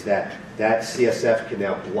slide is that CSF can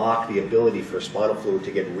now block the ability for spinal fluid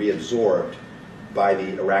to get reabsorbed by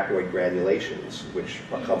the arachnoid granulations, which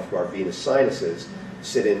come from our venous sinuses,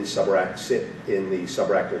 sit in the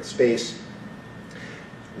subarachnoid space,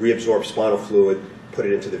 reabsorb spinal fluid, put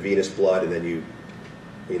it into the venous blood, and then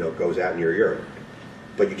it goes out in your urine.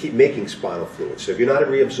 but you keep making spinal fluid. So if you're not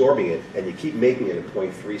reabsorbing it and you keep making it at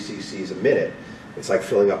 0.3 cc's a minute, it's like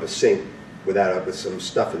filling up a sink with some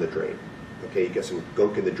stuff in the drain. Okay, you get some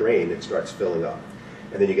gunk in the drain, it starts filling up.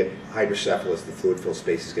 And then you get hydrocephalus, the fluid-filled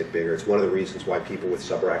spaces get bigger. It's one of the reasons why people with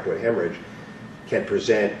subarachnoid hemorrhage can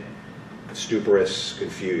present stuporous,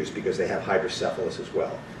 confused, because they have hydrocephalus as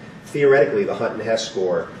well. Theoretically, the Hunt and Hess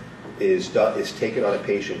score is taken on a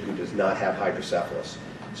patient who does not have hydrocephalus.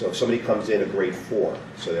 So if somebody comes in a grade 4,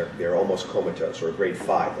 so they're almost comatose, or a grade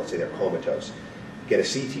 5, let's say they're comatose, get a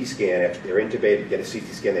CT scan, after they're intubated, get a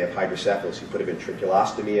CT scan, they have hydrocephalus, you put a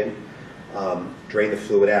ventriculostomy in, drain the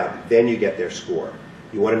fluid out, then you get their score.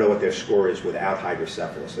 You want to know what their score is without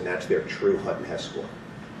hydrocephalus, and that's their true Hunt and Hess score.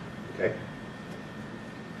 Okay?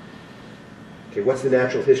 Okay, what's the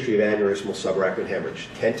natural history of aneurysmal subarachnoid hemorrhage?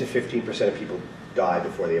 10 to 15% of people die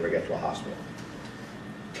before they ever get to a hospital.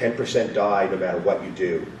 10% die no matter what you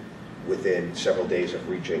do within several days of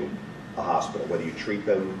reaching a hospital, whether you treat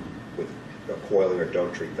them with coiling or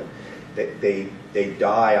don't treat them. They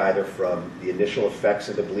die either from the initial effects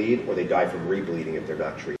of the bleed or they die from rebleeding if they're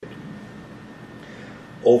not treated.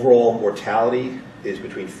 Overall mortality is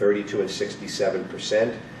between 32 and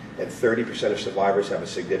 67%, and 30% of survivors have a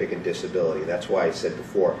significant disability. That's why I said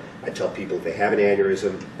before, I tell people if they have an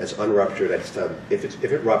aneurysm that's unruptured, if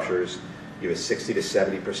it ruptures, you have a 60 to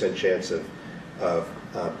 70% chance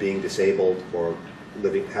of being disabled or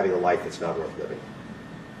having a life that's not worth living.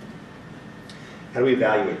 How do we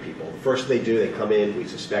evaluate people? The first thing they do, they come in, we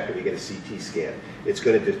suspect that we get a CT scan. It's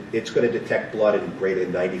going to detect blood in greater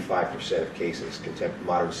than 95% of cases,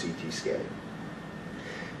 modern CT scanning,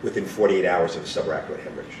 within 48 hours of a subarachnoid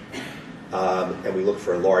hemorrhage. And we look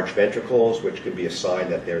for large ventricles, which could be a sign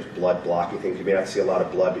that there's blood blocking things. You may not see a lot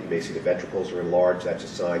of blood, but you may see the ventricles are enlarged. That's a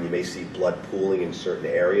sign. You may see blood pooling in certain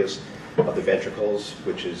areas of the ventricles,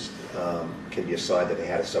 which can be a sign that they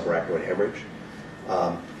had a subarachnoid hemorrhage.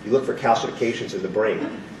 You look for calcifications in the brain,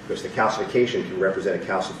 because the calcification can represent a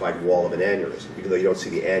calcified wall of an aneurysm. Even though you don't see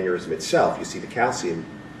the aneurysm itself, you see the calcium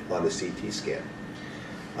on the CT scan.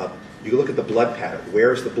 You can look at the blood pattern.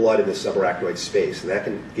 Where is the blood in the subarachnoid space? And that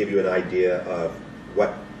can give you an idea of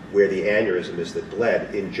where the aneurysm is that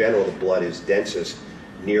bled. In general, the blood is densest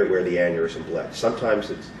near where the aneurysm bled. Sometimes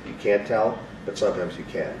you can't tell, but sometimes you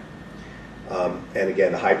can. And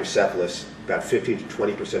again, the hydrocephalus, about 15 to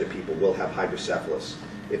 20% of people will have hydrocephalus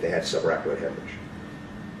if they had subarachnoid hemorrhage.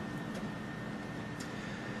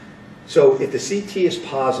 So if the CT is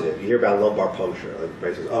positive, you hear about lumbar puncture.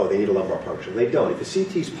 Everybody says, oh, they need a lumbar puncture. They don't. If the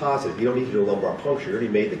CT is positive, you don't need to do a lumbar puncture. You already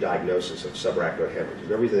made the diagnosis of subarachnoid hemorrhage. There's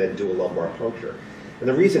no reason then to do a lumbar puncture. And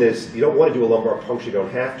the reason is you don't want to do a lumbar puncture, you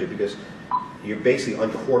don't have to, because you're basically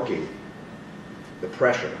uncorking the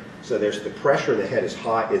pressure. So the pressure in the head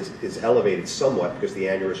is elevated somewhat because the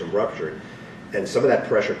aneurysm ruptured, and some of that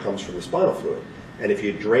pressure comes from the spinal fluid. And if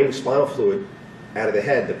you drain spinal fluid out of the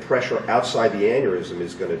head, the pressure outside the aneurysm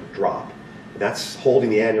is going to drop. And that's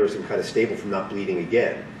holding the aneurysm kind of stable from not bleeding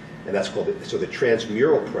again. And that's called so the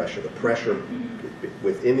transmural pressure, the pressure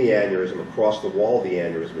within the aneurysm across the wall of the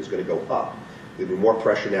aneurysm is going to go up. There'll be more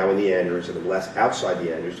pressure now in the aneurysm and less outside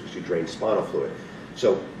the aneurysm because you drain spinal fluid.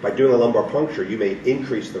 So by doing a lumbar puncture, you may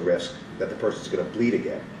increase the risk that the person's going to bleed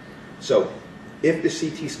again. So if the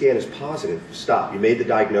CT scan is positive, stop. You made the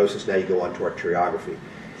diagnosis, now you go on to arteriography.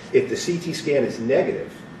 If the CT scan is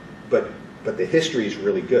negative, but the history is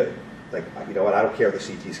really good, like, you know what, I don't care if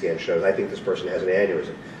the CT scan shows, I think this person has an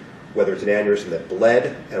aneurysm. Whether it's an aneurysm that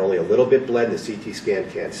bled and only a little bit bled and the CT scan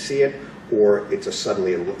can't see it, or it's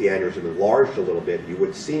suddenly the aneurysm enlarged a little bit, you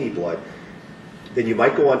wouldn't see any blood, then you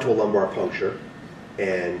might go on to a lumbar puncture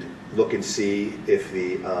and look and see if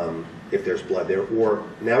there's blood there. Or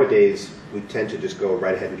nowadays, we tend to just go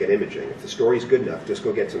right ahead and get imaging. If the story's good enough, just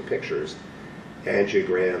go get some pictures,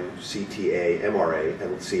 angiogram, CTA, MRA,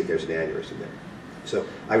 and let's see if there's an aneurysm there. So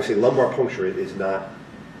I would say lumbar puncture is not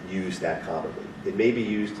used that commonly. It may be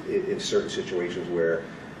used in certain situations where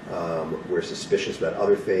we're suspicious about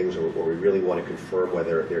other things, or we really want to confirm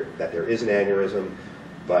whether there is an aneurysm,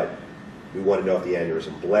 but we want to know if the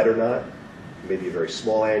aneurysm bled or not. Maybe a very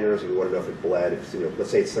small aneurysm, we want to know if it bled. If,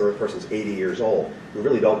 let's say the person's 80 years old, we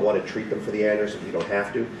really don't want to treat them for the aneurysm, you don't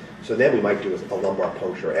have to. So then we might do a lumbar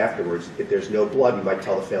puncture afterwards. If there's no blood, we might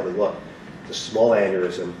tell the family, look, it's a small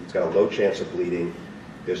aneurysm, it's got a low chance of bleeding,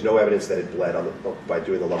 there's no evidence that it bled by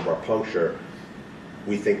doing the lumbar puncture.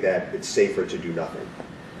 We think that it's safer to do nothing.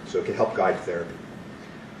 So it can help guide therapy.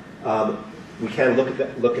 We can look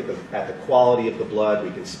at the quality of the blood.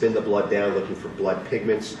 We can spin the blood down looking for blood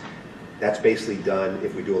pigments. That's basically done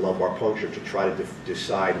if we do a lumbar puncture to try to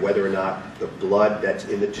decide whether or not the blood that's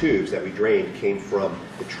in the tubes that we drained came from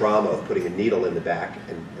the trauma of putting a needle in the back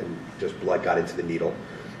and just blood got into the needle,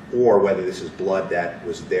 or whether this is blood that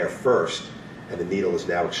was there first and the needle is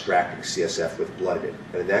now extracting CSF with blood in it.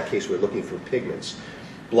 And in that case, we're looking for pigments.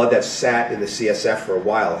 Blood that sat in the CSF for a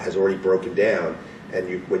while has already broken down,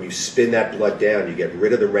 and when you spin that blood down, you get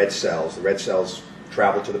rid of the red cells. The red cells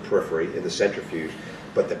travel to the periphery in the centrifuge,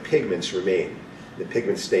 but the pigments remain. The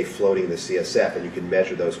pigments stay floating in the CSF, and you can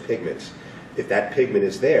measure those pigments. If that pigment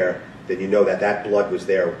is there, then you know that that blood was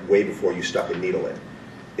there way before you stuck a needle in.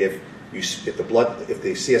 If the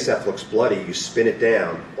CSF looks bloody, you spin it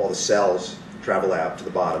down, all the cells travel out to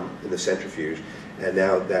the bottom in the centrifuge, and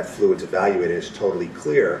now that fluid's evaluated is totally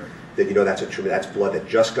clear, then you know that's blood that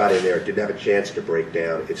just got in there, didn't have a chance to break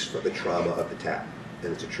down. It's for the trauma of the tap,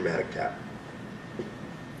 and it's a traumatic tap.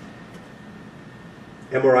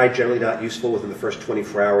 MRI generally not useful within the first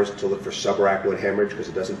 24 hours to look for subarachnoid hemorrhage because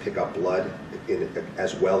it doesn't pick up blood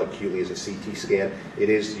as well acutely as a CT scan. It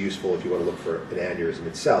is useful if you want to look for an aneurysm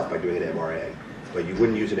itself by doing an MRA, but you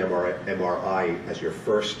wouldn't use an MRI as your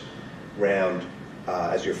first round,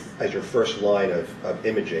 as your first line of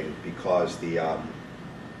imaging because because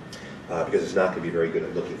it's not going to be very good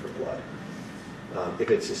at looking for blood.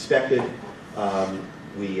 If it's suspected,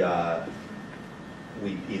 we either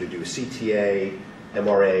do a CTA,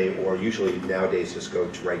 MRA, or usually nowadays just go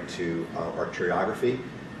right to arteriography,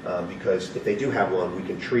 because if they do have one, we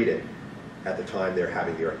can treat it at the time they're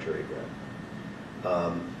having the arteriogram.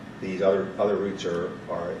 These other routes are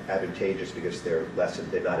advantageous because they're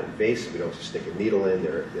not invasive. We don't just stick a needle in.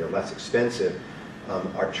 They're less expensive.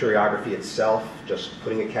 Arteriography itself, just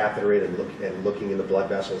putting a catheter in and looking in the blood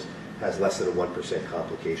vessels, has less than a 1%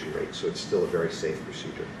 complication rate, so it's still a very safe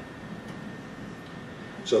procedure.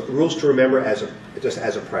 So the rules to remember just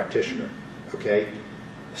as a practitioner, okay?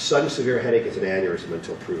 Sudden severe headache is an aneurysm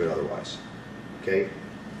until proven otherwise, okay?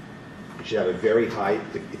 You should have a very high,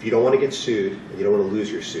 if you don't want to get sued and you don't want to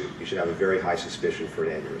lose your suit, you should have a very high suspicion for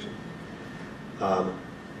an aneurysm.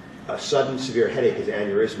 A sudden severe headache is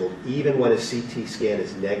aneurysmal even when a CT scan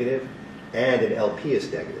is negative and an LP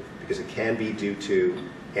is negative, because it can be due to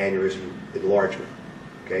aneurysm enlargement,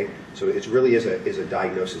 okay? So it really is a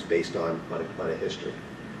diagnosis based on a history.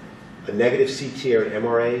 A negative CT or an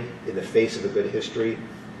MRA in the face of a good history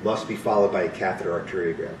must be followed by a catheter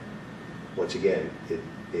arteriogram. Once again,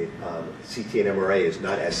 CT and MRA is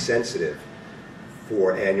not as sensitive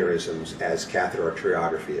for aneurysms as catheter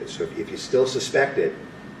arteriography is. So if you still suspect it,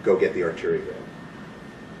 go get the arteriogram.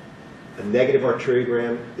 A negative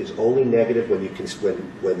arteriogram is only negative when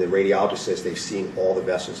the radiologist says they've seen all the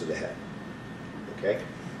vessels in the head. Okay?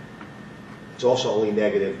 It's also only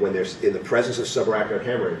negative when there's, in the presence of subarachnoid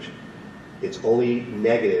hemorrhage, it's only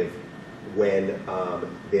negative when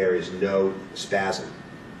there is no spasm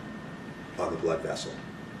on the blood vessel.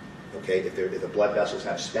 Okay? If the blood vessels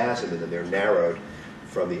have spasm and then they're narrowed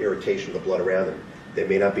from the irritation of the blood around them, there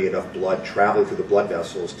may not be enough blood traveling through the blood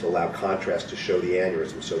vessels to allow contrast to show the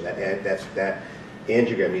aneurysm. So that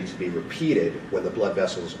angiogram needs to be repeated when the blood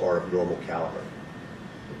vessels are of normal caliber.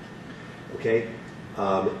 Okay?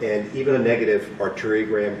 And even a negative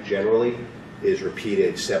arteriogram generally is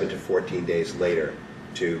repeated 7 to 14 days later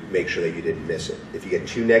to make sure that you didn't miss it. If you get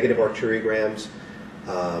 2 negative arteriograms,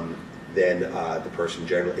 then the person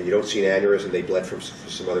generally, and you don't see an aneurysm, they bled for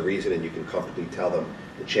some other reason, and you can comfortably tell them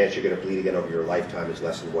the chance you're going to bleed again over your lifetime is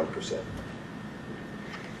less than 1%.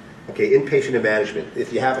 Okay, inpatient and management.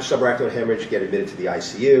 If you have a subarachnoid hemorrhage, get admitted to the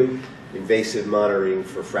ICU. Invasive monitoring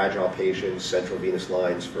for fragile patients, central venous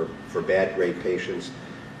lines for bad grade patients,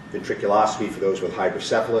 ventriculoscopy for those with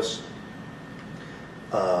hydrocephalus,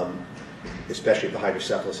 especially if the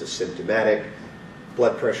hydrocephalus is symptomatic.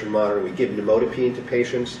 Blood pressure monitoring. We give nimodipine to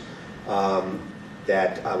patients. We'll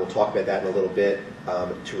talk about that in a little bit.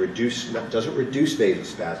 Doesn't reduce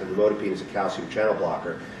vasospasm. Nimodipine is a calcium channel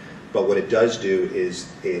blocker, but what it does do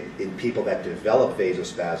is, in people that develop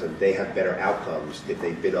vasospasm, they have better outcomes if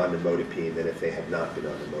they've been on nimodipine than if they have not been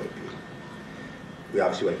on nimodipine. We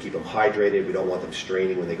obviously want to keep them hydrated. We don't want them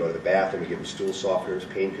straining when they go to the bathroom. We give them stool softeners,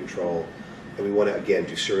 pain control, and we want to, again,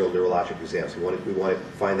 do serial neurologic exams. We want to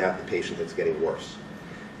find out the patient that's getting worse.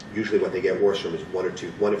 Usually what they get worse from is one of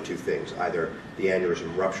two things. Either the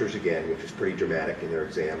aneurysm ruptures again, which is pretty dramatic in their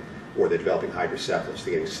exam, or they're developing hydrocephalus.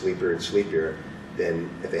 They're getting sleepier and sleepier. Then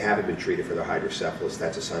if they haven't been treated for their hydrocephalus,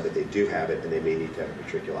 that's a sign that they do have it and they may need to have a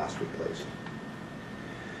ventriculoscopy placed.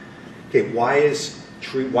 Okay, why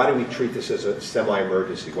do we treat this as a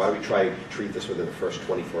semi-emergency? Why do we try to treat this within the first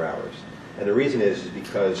 24 hours? And the reason is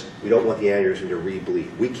because we don't want the aneurysm to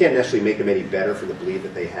re-bleed. We can't necessarily make them any better from the bleed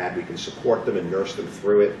that they had. We can support them and nurse them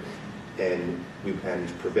through it and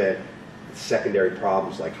prevent secondary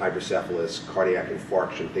problems like hydrocephalus, cardiac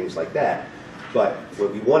infarction, things like that. But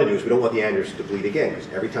what we want to do is we don't want the aneurysm to bleed again,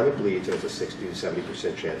 because every time it bleeds, there's a 60 to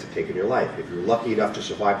 70% chance of taking your life. If you're lucky enough to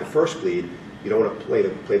survive the first bleed, you don't want to play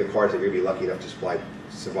the cards that you're going to be lucky enough to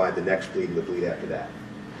survive the next bleed and the bleed after that.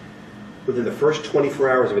 Within the first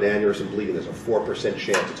 24 hours of an aneurysm bleeding, there's a 4%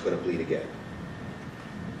 chance it's going to bleed again.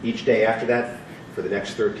 Each day after that, for the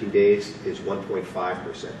next 13 days, is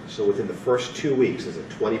 1.5%. So within the first 2 weeks, there's a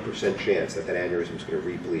 20% chance that aneurysm is going to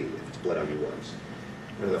re-bleed if it's bled on you once.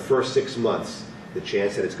 And in the first 6 months, the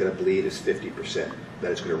chance that it's going to bleed is 50%,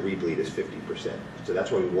 that it's going to re-bleed is 50%. So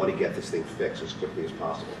that's why we want to get this thing fixed as quickly as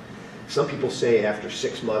possible. Some people say after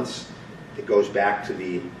 6 months, it goes back to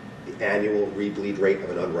the annual re-bleed rate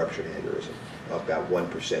of an unruptured aneurysm, of about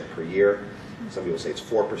 1% per year. Some people say it's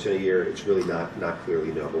 4% a year. It's really not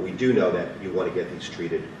clearly known. But we do know that you want to get these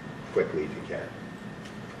treated quickly if you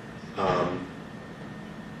can.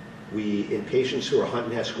 In patients who are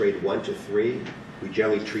Hunt-and-Hess grade 1 to 3, we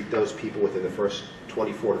generally treat those people within the first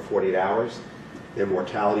 24 to 48 hours. Their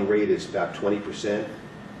mortality rate is about 20%.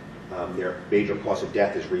 Their major cause of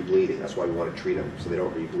death is rebleeding. That's why we want to treat them, so they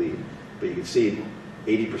don't rebleed. But you can see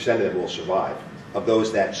 80% of them will survive. Of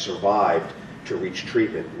those that survived to reach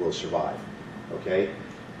treatment will survive. Okay?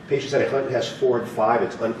 Patients that are Hunt-and-Hess 4 and 5,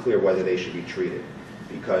 it's unclear whether they should be treated,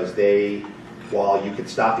 because while you can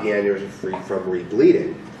stop the aneurysm from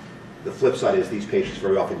rebleeding, the flip side is these patients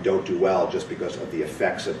very often don't do well just because of the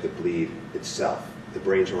effects of the bleed itself. The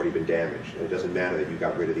brain's already been damaged, and it doesn't matter that you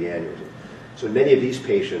got rid of the aneurysm. So many of these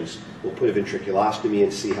patients, we'll put a ventriculostomy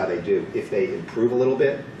and see how they do. If they improve a little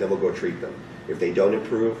bit, then we'll go treat them. If they don't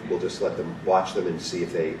improve, we'll just watch them and see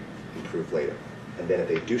if they improve later. And then if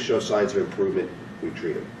they do show signs of improvement, we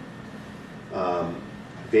treat them.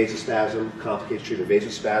 Vasospasm, complicated treatment.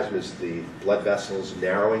 Vasospasm is the blood vessels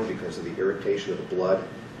narrowing because of the irritation of the blood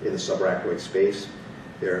in the subarachnoid space.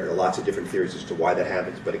 There are lots of different theories as to why that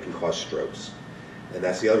happens, but it can cause strokes. And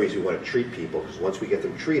that's the other reason we want to treat people, because once we get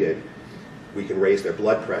them treated, we can raise their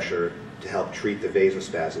blood pressure to help treat the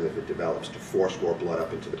vasospasm if it develops, to force more blood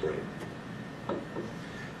up into the brain.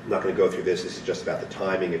 I'm not going to go through this. This is just about the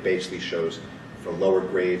timing. It basically shows for lower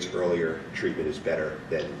grades, earlier treatment is better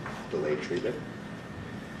than delayed treatment.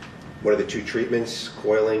 What are the two treatments?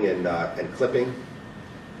 Coiling and clipping.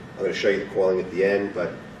 I'm going to show you the coiling at the end,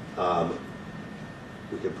 but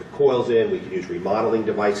we can put coils in. We can use remodeling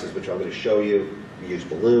devices, which I'm going to show you. We use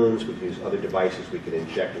balloons. We can use other devices. We can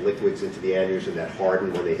inject liquids into the aneurysm that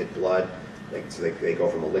harden when they hit blood, so they go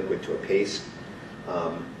from a liquid to a paste.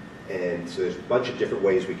 And so there's a bunch of different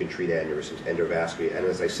ways we can treat aneurysms endovascularly. And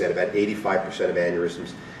as I said, about 85% of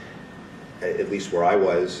aneurysms, at least where I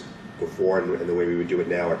was before and the way we would do it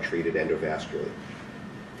now, are treated endovascularly.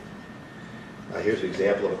 Here's an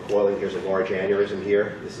example of a coiling. Here's a large aneurysm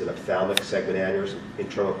here. This is an ophthalmic segment aneurysm.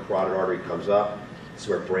 Internal carotid artery comes up. This is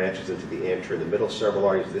where it branches into the anterior and the middle cerebral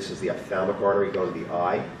arteries. This is the ophthalmic artery going to the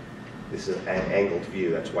eye. This is an angled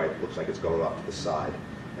view. That's why it looks like it's going off to the side.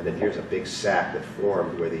 And then here's a big sac that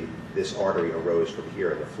formed where this artery arose from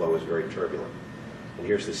here, and the flow is very turbulent. And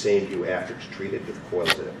here's the same view after it's treated with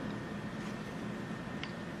coils in it.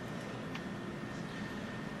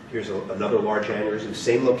 Here's another large aneurysm,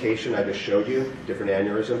 same location I just showed you, different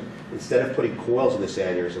aneurysm. Instead of putting coils in this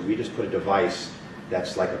aneurysm, we just put a device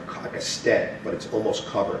that's like a stent, but it's almost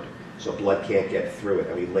covered, so blood can't get through it.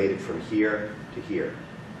 And we laid it from here to here.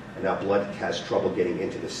 And now blood has trouble getting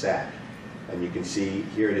into the sac. And you can see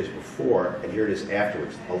here it is before, and here it is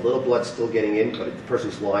afterwards. A little blood's still getting in, but if the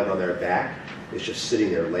person's lying on their back, it's just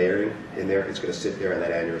sitting there, layering in there. It's going to sit there, and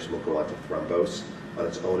that aneurysm will go on to thrombose on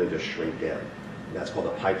its own and just shrink down. And that's called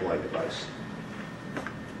a pipeline device.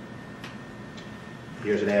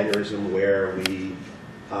 Here's an aneurysm where we,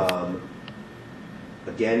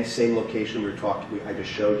 again, same location I just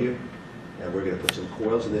showed you. And we're going to put some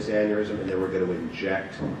coils in this aneurysm, and then we're going to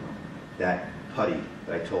inject that putty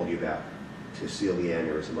that I told you about to seal the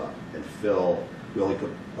aneurysm up and fill. We only put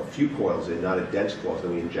a few coils in, not a dense coil,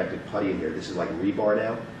 then we injected putty in here. This is like rebar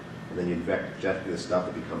now, and then you inject this stuff,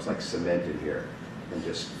 it becomes like cement in here and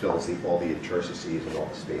just fills all the interstices and all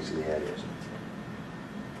the space in the aneurysm.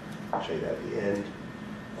 I'll show you that at the end.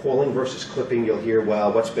 Coiling versus clipping, you'll hear,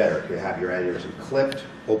 well, what's better? You have your aneurysm clipped,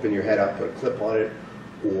 open your head up, put a clip on it,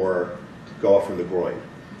 or go off from the groin.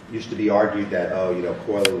 It used to be argued that, oh,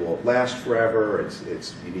 coiling won't last forever,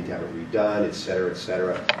 you need to have it redone, et cetera, et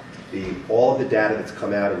cetera. All of the data that's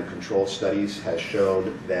come out in controlled studies has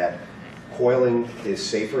shown that coiling is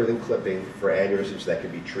safer than clipping for aneurysms that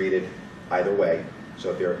can be treated either way.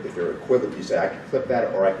 So if they're equivalent, you say I can clip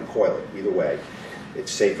that or I can coil it. Either way,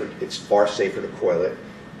 it's safer. It's far safer to coil it.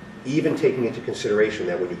 Even taking into consideration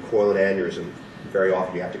that when you coil an aneurysm, very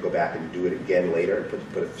often you have to go back and do it again later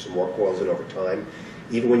and put some more coils in over time.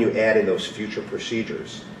 Even when you add in those future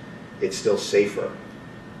procedures, it's still safer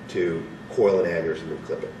to coil an aneurysm than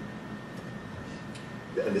clip it.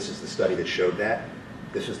 And this is the study that showed that.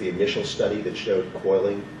 This was the initial study that showed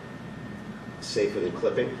coiling safer than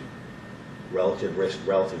clipping. Relative risk,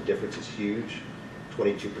 relative difference is huge.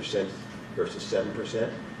 22% versus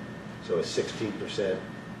 7%. So a 16%,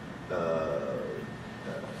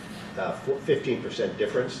 15%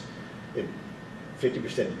 difference.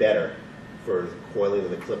 50% better for coiling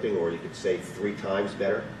than the clipping, or you could say 3 times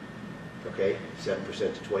better. Okay,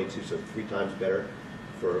 7% to 22, so 3 times better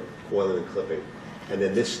for coiling than clipping. And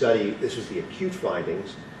then this study, this was the acute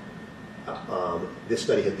findings. This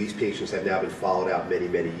study had, these patients have now been followed out many,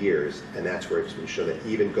 many years, and that's where it's been shown that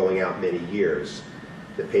even going out many years,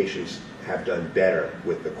 the patients have done better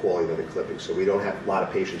with the coiling than the clipping. So we don't have a lot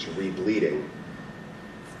of patients rebleeding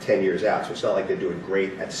 10 years out. So it's not like they're doing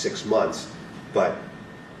great at 6 months, but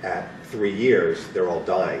at 3 years, they're all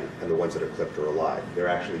dying, and the ones that are clipped are alive. They're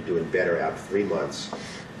actually doing better out 3 months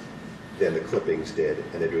than the clippings did,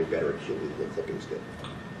 and they're doing better acutely than the clippings did.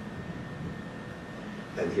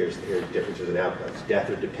 And here's differences in outcomes. Death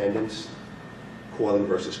or dependence, coiling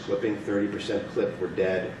versus clipping, 30% clipped were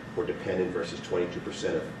dead or dependent versus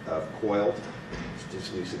 22% of coiled.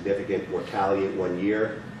 Statistically significant mortality at 1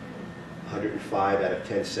 year, 105 out of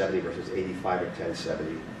 1070 versus 85 at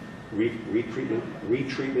 1070. Retreatment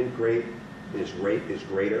rate is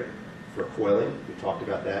greater for coiling. We talked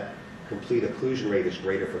about that. Complete occlusion rate is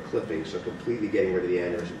greater for clipping, so completely getting rid of the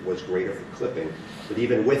aneurysm was greater for clipping. But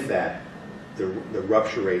even with that, the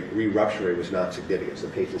rupture rate, re-rupture rate was not significant. So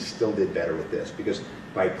the patients still did better with this, because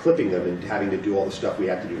by clipping them and having to do all the stuff we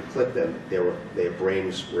have to do to clip them, their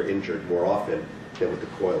brains were injured more often than with the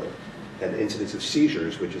coiling. And the incidence of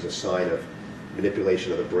seizures, which is a sign of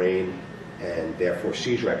manipulation of the brain, and therefore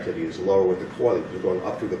seizure activity is lower with the coiling because we're going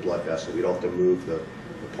up through the blood vessel. We don't have to move the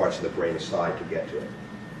parts of the brain aside to get to it.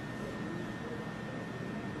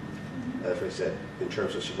 As I said, in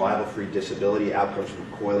terms of survival-free disability, outcomes from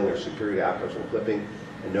coiling are superior to outcomes from clipping,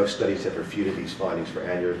 and no studies have refuted these findings for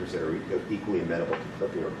aneurysms that are equally amenable to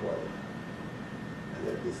clipping or coiling. And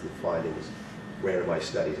then these are the findings, randomized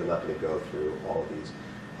studies. I'm not going to go through all of these.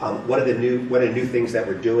 What are the new things that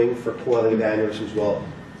we're doing for coiling of aneurysms? Well,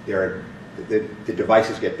 the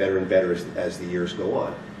devices get better and better as the years go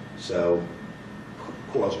on. So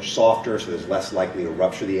coils are softer, so there's less likely to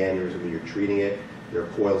rupture the aneurysm when you're treating it. There are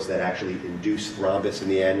coils that actually induce thrombus in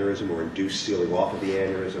the aneurysm or induce sealing off of the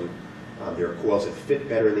aneurysm. There are coils that fit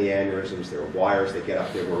better in the aneurysms. There are wires that get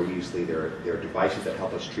up there more easily. There are devices that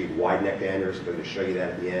help us treat wide-neck aneurysms. I'm going to show you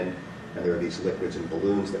that at the end. And there are these liquids and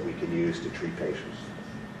balloons that we can use to treat patients.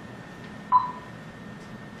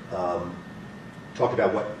 Talked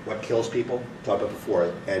about what kills people. Talked about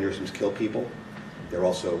before, aneurysms kill people. They're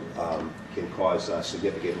also can cause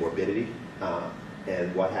significant morbidity.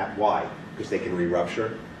 And why? Because they can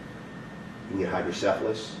re-rupture. You can get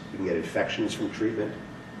hydrocephalus. You can get infections from treatment,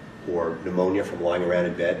 or pneumonia from lying around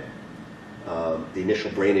in bed. The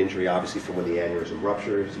initial brain injury, obviously, from when the aneurysm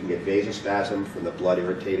ruptures. You can get vasospasm from the blood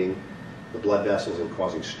irritating the blood vessels and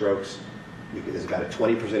causing strokes. There's about a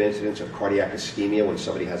 20% incidence of cardiac ischemia when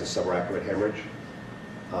somebody has a subarachnoid hemorrhage.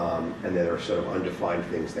 And then there are sort of undefined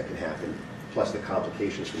things that can happen, plus the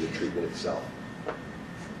complications from the treatment itself.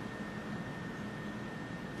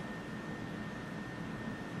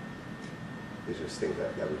 These are things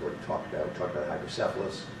that we've already talked about. We talked about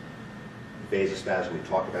hydrocephalus, vasospasm we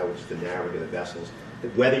talked about, which is the narrowing of the vessels.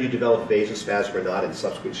 Whether you develop vasospasm or not in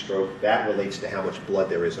subsequent stroke, that relates to how much blood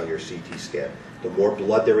there is on your CT scan. The more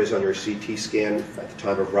blood there is on your CT scan at the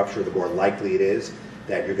time of rupture, the more likely it is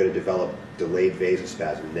that you're going to develop delayed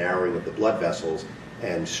vasospasm, narrowing of the blood vessels,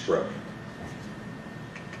 and stroke.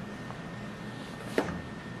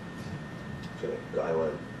 So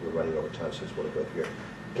we're running over time, so I just want to go through here.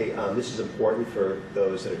 Okay, this is important for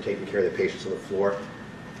those that are taking care of the patients on the floor.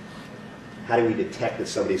 How do we detect that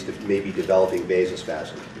somebody's maybe developing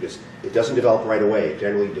vasospasm? Because it doesn't develop right away. It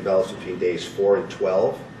generally develops between days 4 and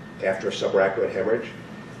 12 after a subarachnoid hemorrhage.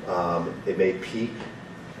 It may peak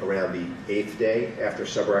around the 8th day after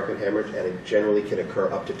subarachnoid hemorrhage, and it generally can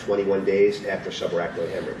occur up to 21 days after subarachnoid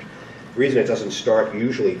hemorrhage. The reason it doesn't start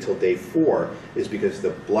usually till day 4 is because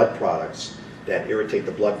the blood products that irritate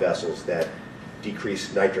the blood vessels, that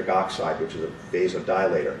decrease nitric oxide, which is a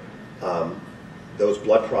vasodilator, those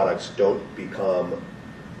blood products don't become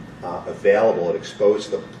available and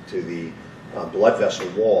exposed to the blood vessel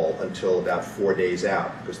wall until about 4 days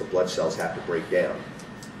out, because the blood cells have to break down.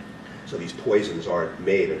 So these poisons aren't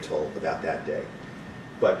made until about that day.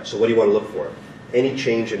 So what do you want to look for? Any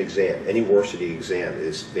change in exam, any worsening exam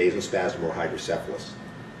is vasospasm or hydrocephalus.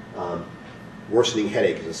 Worsening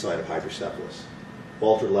headache is a sign of hydrocephalus.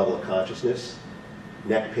 Altered level of consciousness,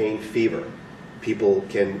 neck pain, fever. People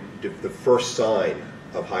can, the first sign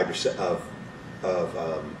of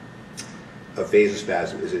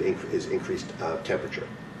vasospasm is increased temperature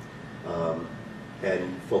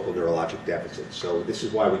and focal neurologic deficits. So this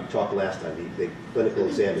is why we talked last time. The clinical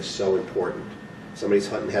exam is so important. Somebody's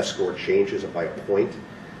Hunt and Hess score changes by a point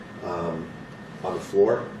on the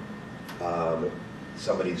floor.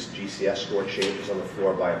 Somebody's GCS score changes on the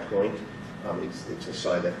floor by a point. It's a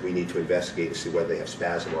sign that we need to investigate and see whether they have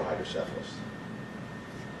spasm or hydrocephalus.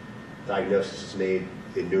 Diagnosis is made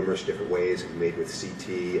in numerous different ways. It's made with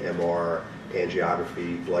CT, MR,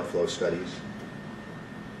 angiography, blood flow studies.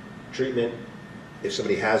 Treatment, if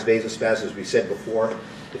somebody has vasospasm, as we said before,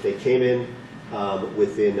 if they came in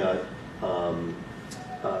within, if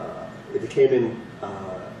they came in,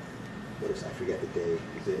 I forget the day,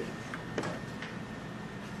 is it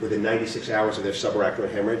within 96 hours of their subarachnoid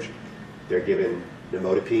hemorrhage, they're given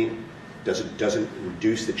nimodipine. Doesn't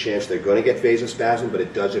reduce the chance they're going to get vasospasm, but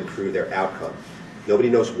it does improve their outcome. Nobody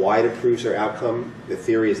knows why it improves their outcome. The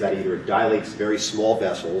theory is that either it dilates very small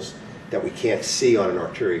vessels that we can't see on an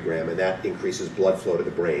arteriogram, and that increases blood flow to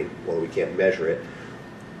the brain, although we can't measure it,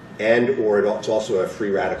 or it's also a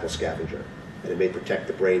free radical scavenger, and it may protect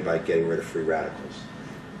the brain by getting rid of free radicals.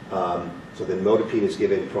 So then nimodipine is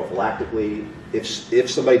given prophylactically.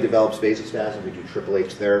 If somebody develops vasospasm, we do Triple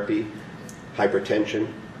H therapy,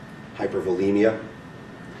 hypertension, hypervolemia,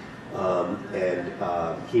 and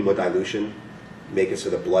hemodilution. Make it so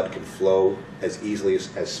the blood can flow as easily,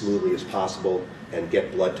 as smoothly as possible, and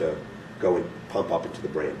get blood to go and pump up into the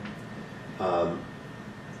brain.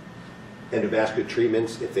 Endovascular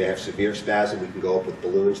treatments, if they have severe spasm, we can go up with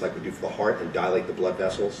balloons like we do for the heart and dilate the blood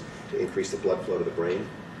vessels to increase the blood flow to the brain.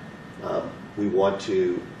 We want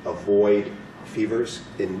to avoid fevers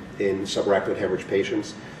in subarachnoid hemorrhage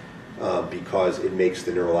patients because it makes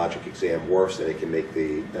the neurologic exam worse and it can make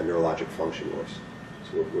the neurologic function worse.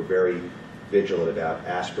 So we're very vigilant about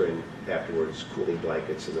aspirin afterwards, cooling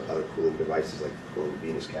blankets, and other cooling devices like cooling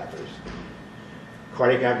venous catheters.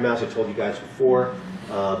 Cardiac abnormalities, I told you guys before,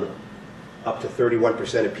 up to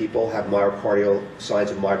 31% of people have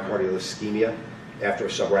signs of myocardial ischemia after a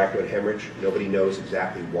subarachnoid hemorrhage. Nobody knows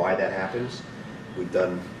exactly why that happens. We've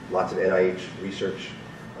done lots of NIH research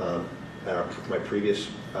at my previous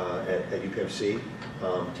at UPMC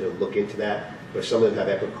to look into that, but some of them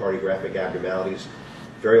have echocardiographic abnormalities.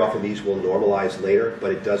 Very often these will normalize later,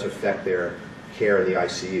 but it does affect their care in the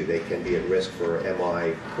ICU. They can be at risk for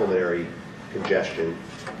MI, pulmonary congestion,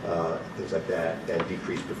 things like that, and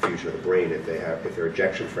decreased perfusion of the brain if their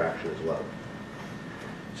ejection fraction is low.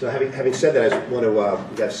 So having said that, I just want to, we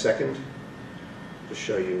got a second to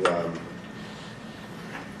show you,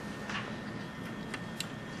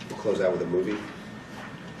 we'll close out with a movie.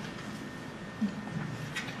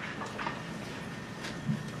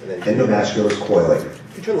 And then Endovascular coiling. Can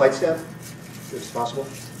you turn the lights down, if it's possible?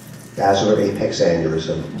 Basilar apex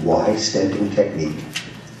aneurysm, Y stenting technique,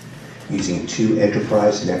 using 2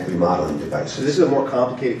 enterprise neck remodeling So devices. this is a more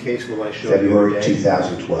complicated case than the one I showed you February today, but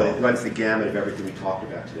 2012. it runs the gamut of everything we talked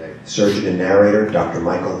about today. Surgeon and narrator, Dr.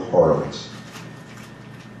 Michael Horowitz.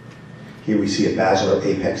 Here we see a basilar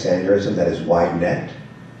apex aneurysm that is wide-necked.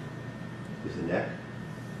 Is the neck.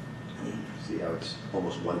 See how it's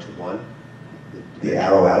almost one-to-one? The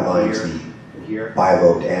arrow outlines Here the and here.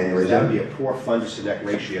 bilobed So that would be aneurysm a poor fundus to neck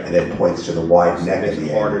ratio. and then points to the wide So it neck makes of the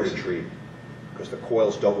it harder to aneurysm. treat because the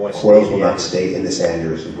coils don't want to stay Coils in will the not aneurysm. stay in this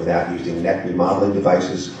aneurysm without using neck remodeling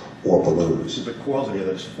devices or balloons. So the coils in here,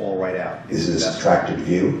 they just fall right out. This is a That's- subtracted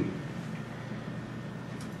view.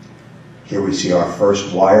 Here we see our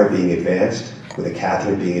first wire being advanced, with a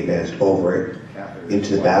catheter being advanced over it catheter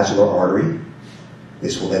into the is basilar artery.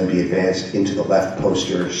 This will then be advanced into the left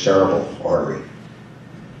posterior cerebral artery.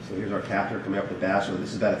 So here's our catheter coming up the basilar.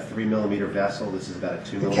 This is about a 3 millimeter vessel. This is about a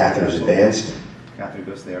 2 The millimeter catheter is vessel. advanced, Catheter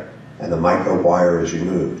goes there. and the micro wire is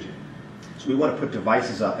removed. So we want to put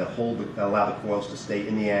devices up that that allow the coils to stay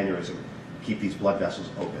in the aneurysm, keep these blood vessels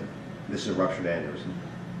open. This is a ruptured aneurysm.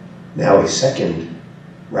 Now a second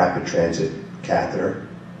rapid transit catheter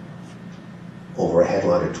over a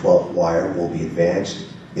headliner 12 wire will be advanced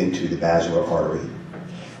into the basilar artery.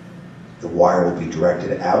 The wire will be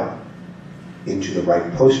directed out into the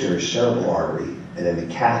right posterior cerebral artery, and then the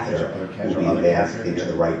catheter Here's will our be other advanced catheter into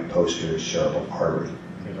here. the right posterior cerebral artery.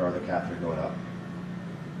 Here's our other catheter going up.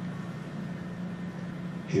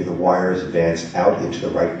 Here the wire is advanced out into the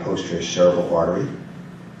right posterior cerebral artery.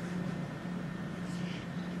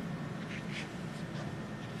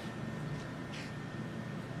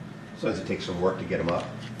 So does it take some work to get them up?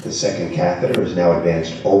 The second catheter is now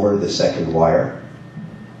advanced over the second wire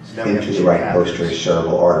So now we have into the two right catheters. posterior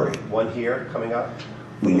cerebral artery. One here coming up.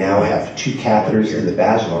 We now have two catheters in the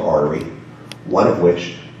basilar artery, one of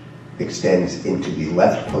which extends into the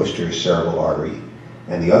left posterior cerebral artery,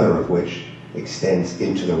 and the other of which extends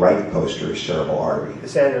into the right posterior cerebral artery.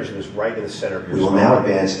 This aneurysm is right in the center of your We will spine. now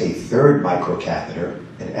advance a third microcatheter,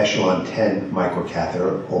 an echelon 10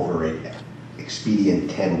 microcatheter over an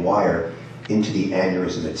expedient 10 wire into the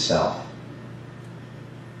aneurysm itself.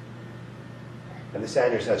 And this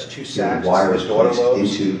aneurysm has two Here sacs. the wire is This daughter placed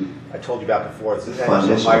lobes. into I told you about before. This the aneurysm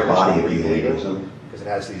fundus or higher body is of the bleeding aneurysm, because it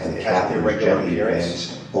has these and the it has catheter is irregular gently appearance.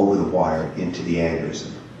 advanced over the wire into the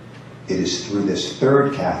aneurysm. It is through this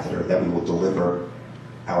third catheter that we will deliver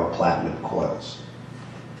our platinum coils.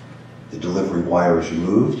 The delivery wire is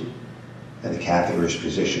removed, and the catheter is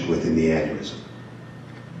positioned within the aneurysm.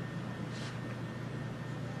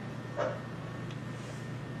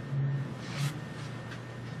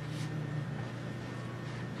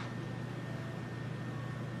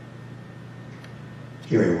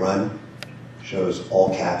 Here a run shows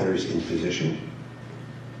all catheters in position.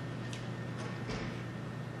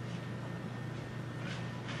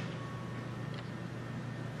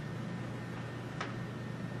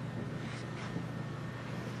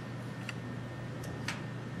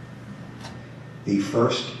 The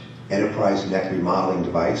first enterprise neck remodeling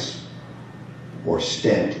device, or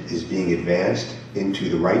stent, is being advanced into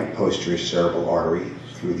the right posterior cerebral artery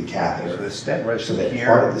through the So catheter, the stent runs so from that here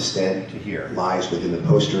part of the stent to here. lies within the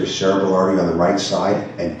posterior cerebral artery on the right side,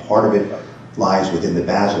 and part of it lies within the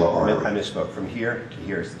basilar I artery. misspoke. From here to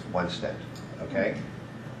here is one stent. Okay?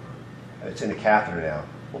 It's in the catheter now.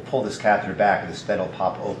 We'll pull this catheter back, and the stent will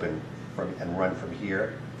pop open and run from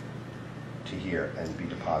here to here and be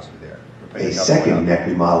deposited there. We're putting A another second one up. neck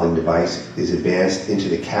remodeling device is advanced into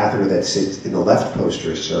the catheter that sits in the left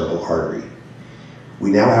posterior cerebral artery.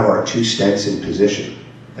 We now have our two stents in position.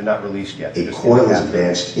 They're not released yet. They're A just in the coil is catheter.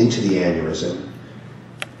 advanced into the aneurysm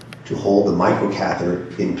to hold the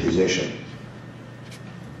microcatheter in position.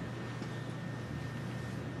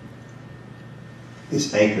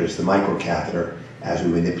 This anchors the microcatheter as we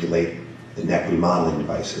manipulate the neck remodeling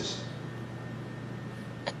devices.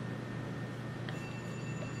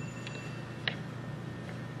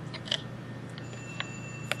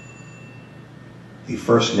 The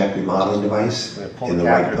first neck remodeling device I'm gonna pull in the the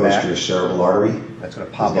right catheter back. posterior cerebral artery That's going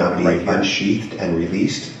to is pop now open right being here. unsheathed and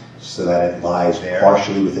released so that it lies There.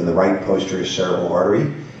 partially within the right posterior cerebral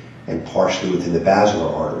artery and partially within the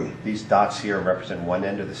basilar artery. These dots here represent one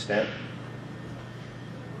end of the stent.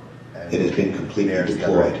 And It has been completely there's the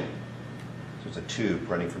other deployed. end. So it's a tube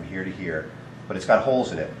running from here to here, but it's got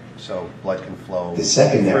holes in it, so blood can flow. The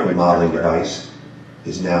second neck through it remodeling everywhere. device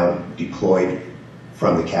is now deployed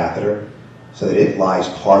from the catheter so that it lies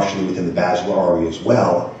partially within the basilar artery as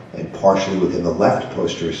well and partially within the left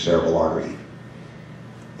posterior cerebral artery.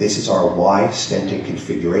 This is our Y stenting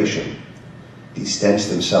configuration. These stents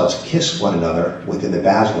themselves kiss one another within the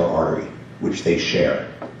basilar artery, which they share.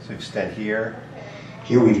 So you stent here.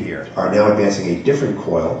 Here we Here. are now advancing a different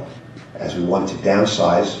coil as we wanted to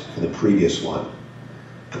downsize from the previous one.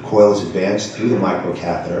 The coil is advanced through the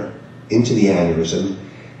microcatheter into the aneurysm,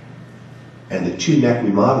 and the two neck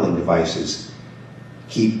remodeling devices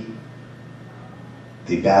keep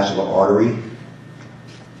the basilar artery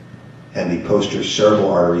and the posterior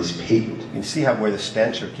cerebral arteries patent. You can see how where the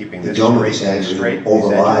stents are keeping The this dome of the straight, aneurysm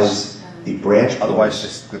these edges. overlies the branch Otherwise,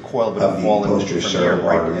 points the coil would of have the fallen from posterior here cerebral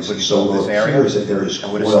right arteries. into So it this area. appears that there is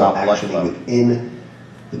and would have coil stopped blood actually flow. within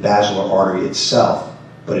the basilar artery itself,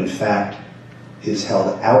 but in fact is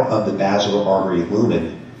held out of the basilar artery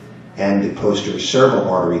lumen and the posterior cerebral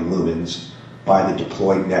artery lumens by the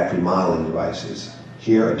deployed neck remodeling devices.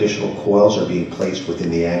 Here, additional coils are being placed within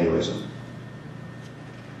the aneurysm.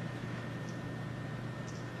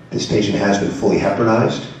 This patient has been fully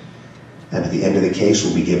heparinized, and at the end of the case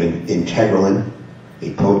will be given integralin,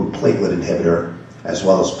 a potent platelet inhibitor, as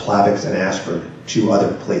well as Plavix and aspirin, two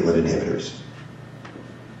other platelet inhibitors.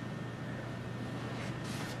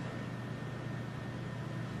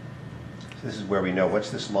 So this is where we know once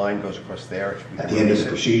this line goes across there. we At can the end of release the it.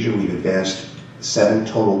 procedure, we've advanced 7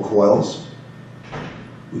 total coils.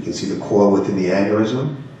 We can see the coil within the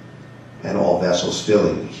aneurysm and all vessels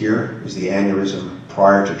filling. Here is the aneurysm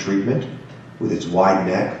prior to treatment with its wide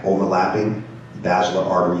neck overlapping the basilar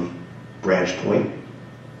artery branch point.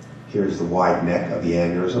 Here is the wide neck of the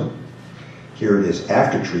aneurysm. Here it is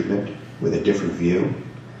after treatment with a different view.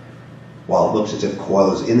 while it looks as if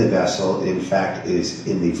coil is in the vessel, it in fact is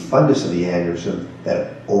in the fundus of the aneurysm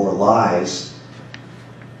that overlies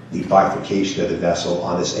the bifurcation of the vessel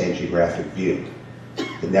on this angiographic view.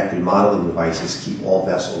 The neck remodeling devices keep all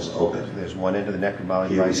vessels open. So there's one end of the neck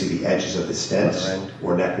remodeling Here we device. see the edges of the stents Other end.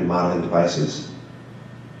 or neck remodeling devices.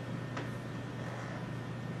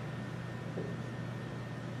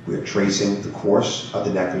 We're tracing the course of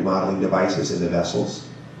the neck remodeling devices in the vessels.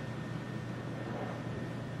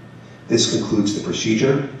 This concludes the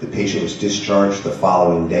procedure. The patient was discharged the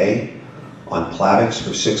following day on Plavix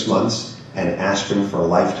for 6 months and aspirin for a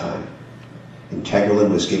lifetime. Integralin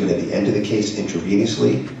was given at the end of the case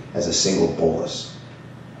intravenously as a single bolus.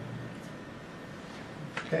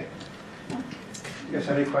 Okay. You guys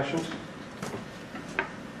have any questions?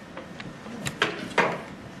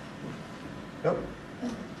 Nope.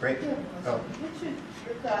 Great. Oh. What's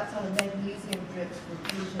your thoughts on the magnesium drips for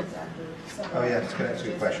patients after Oh, yeah, that's a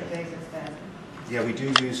good question. Yeah, we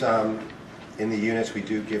do use, in the units, we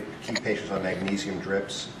do keep patients on magnesium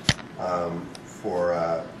drips for,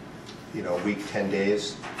 a week, 10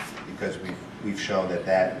 days, because we've shown that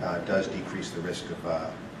does decrease the risk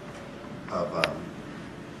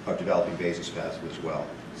of developing vasospasm as well.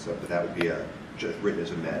 So but that would be just written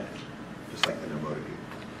as a med, just like the pneumotic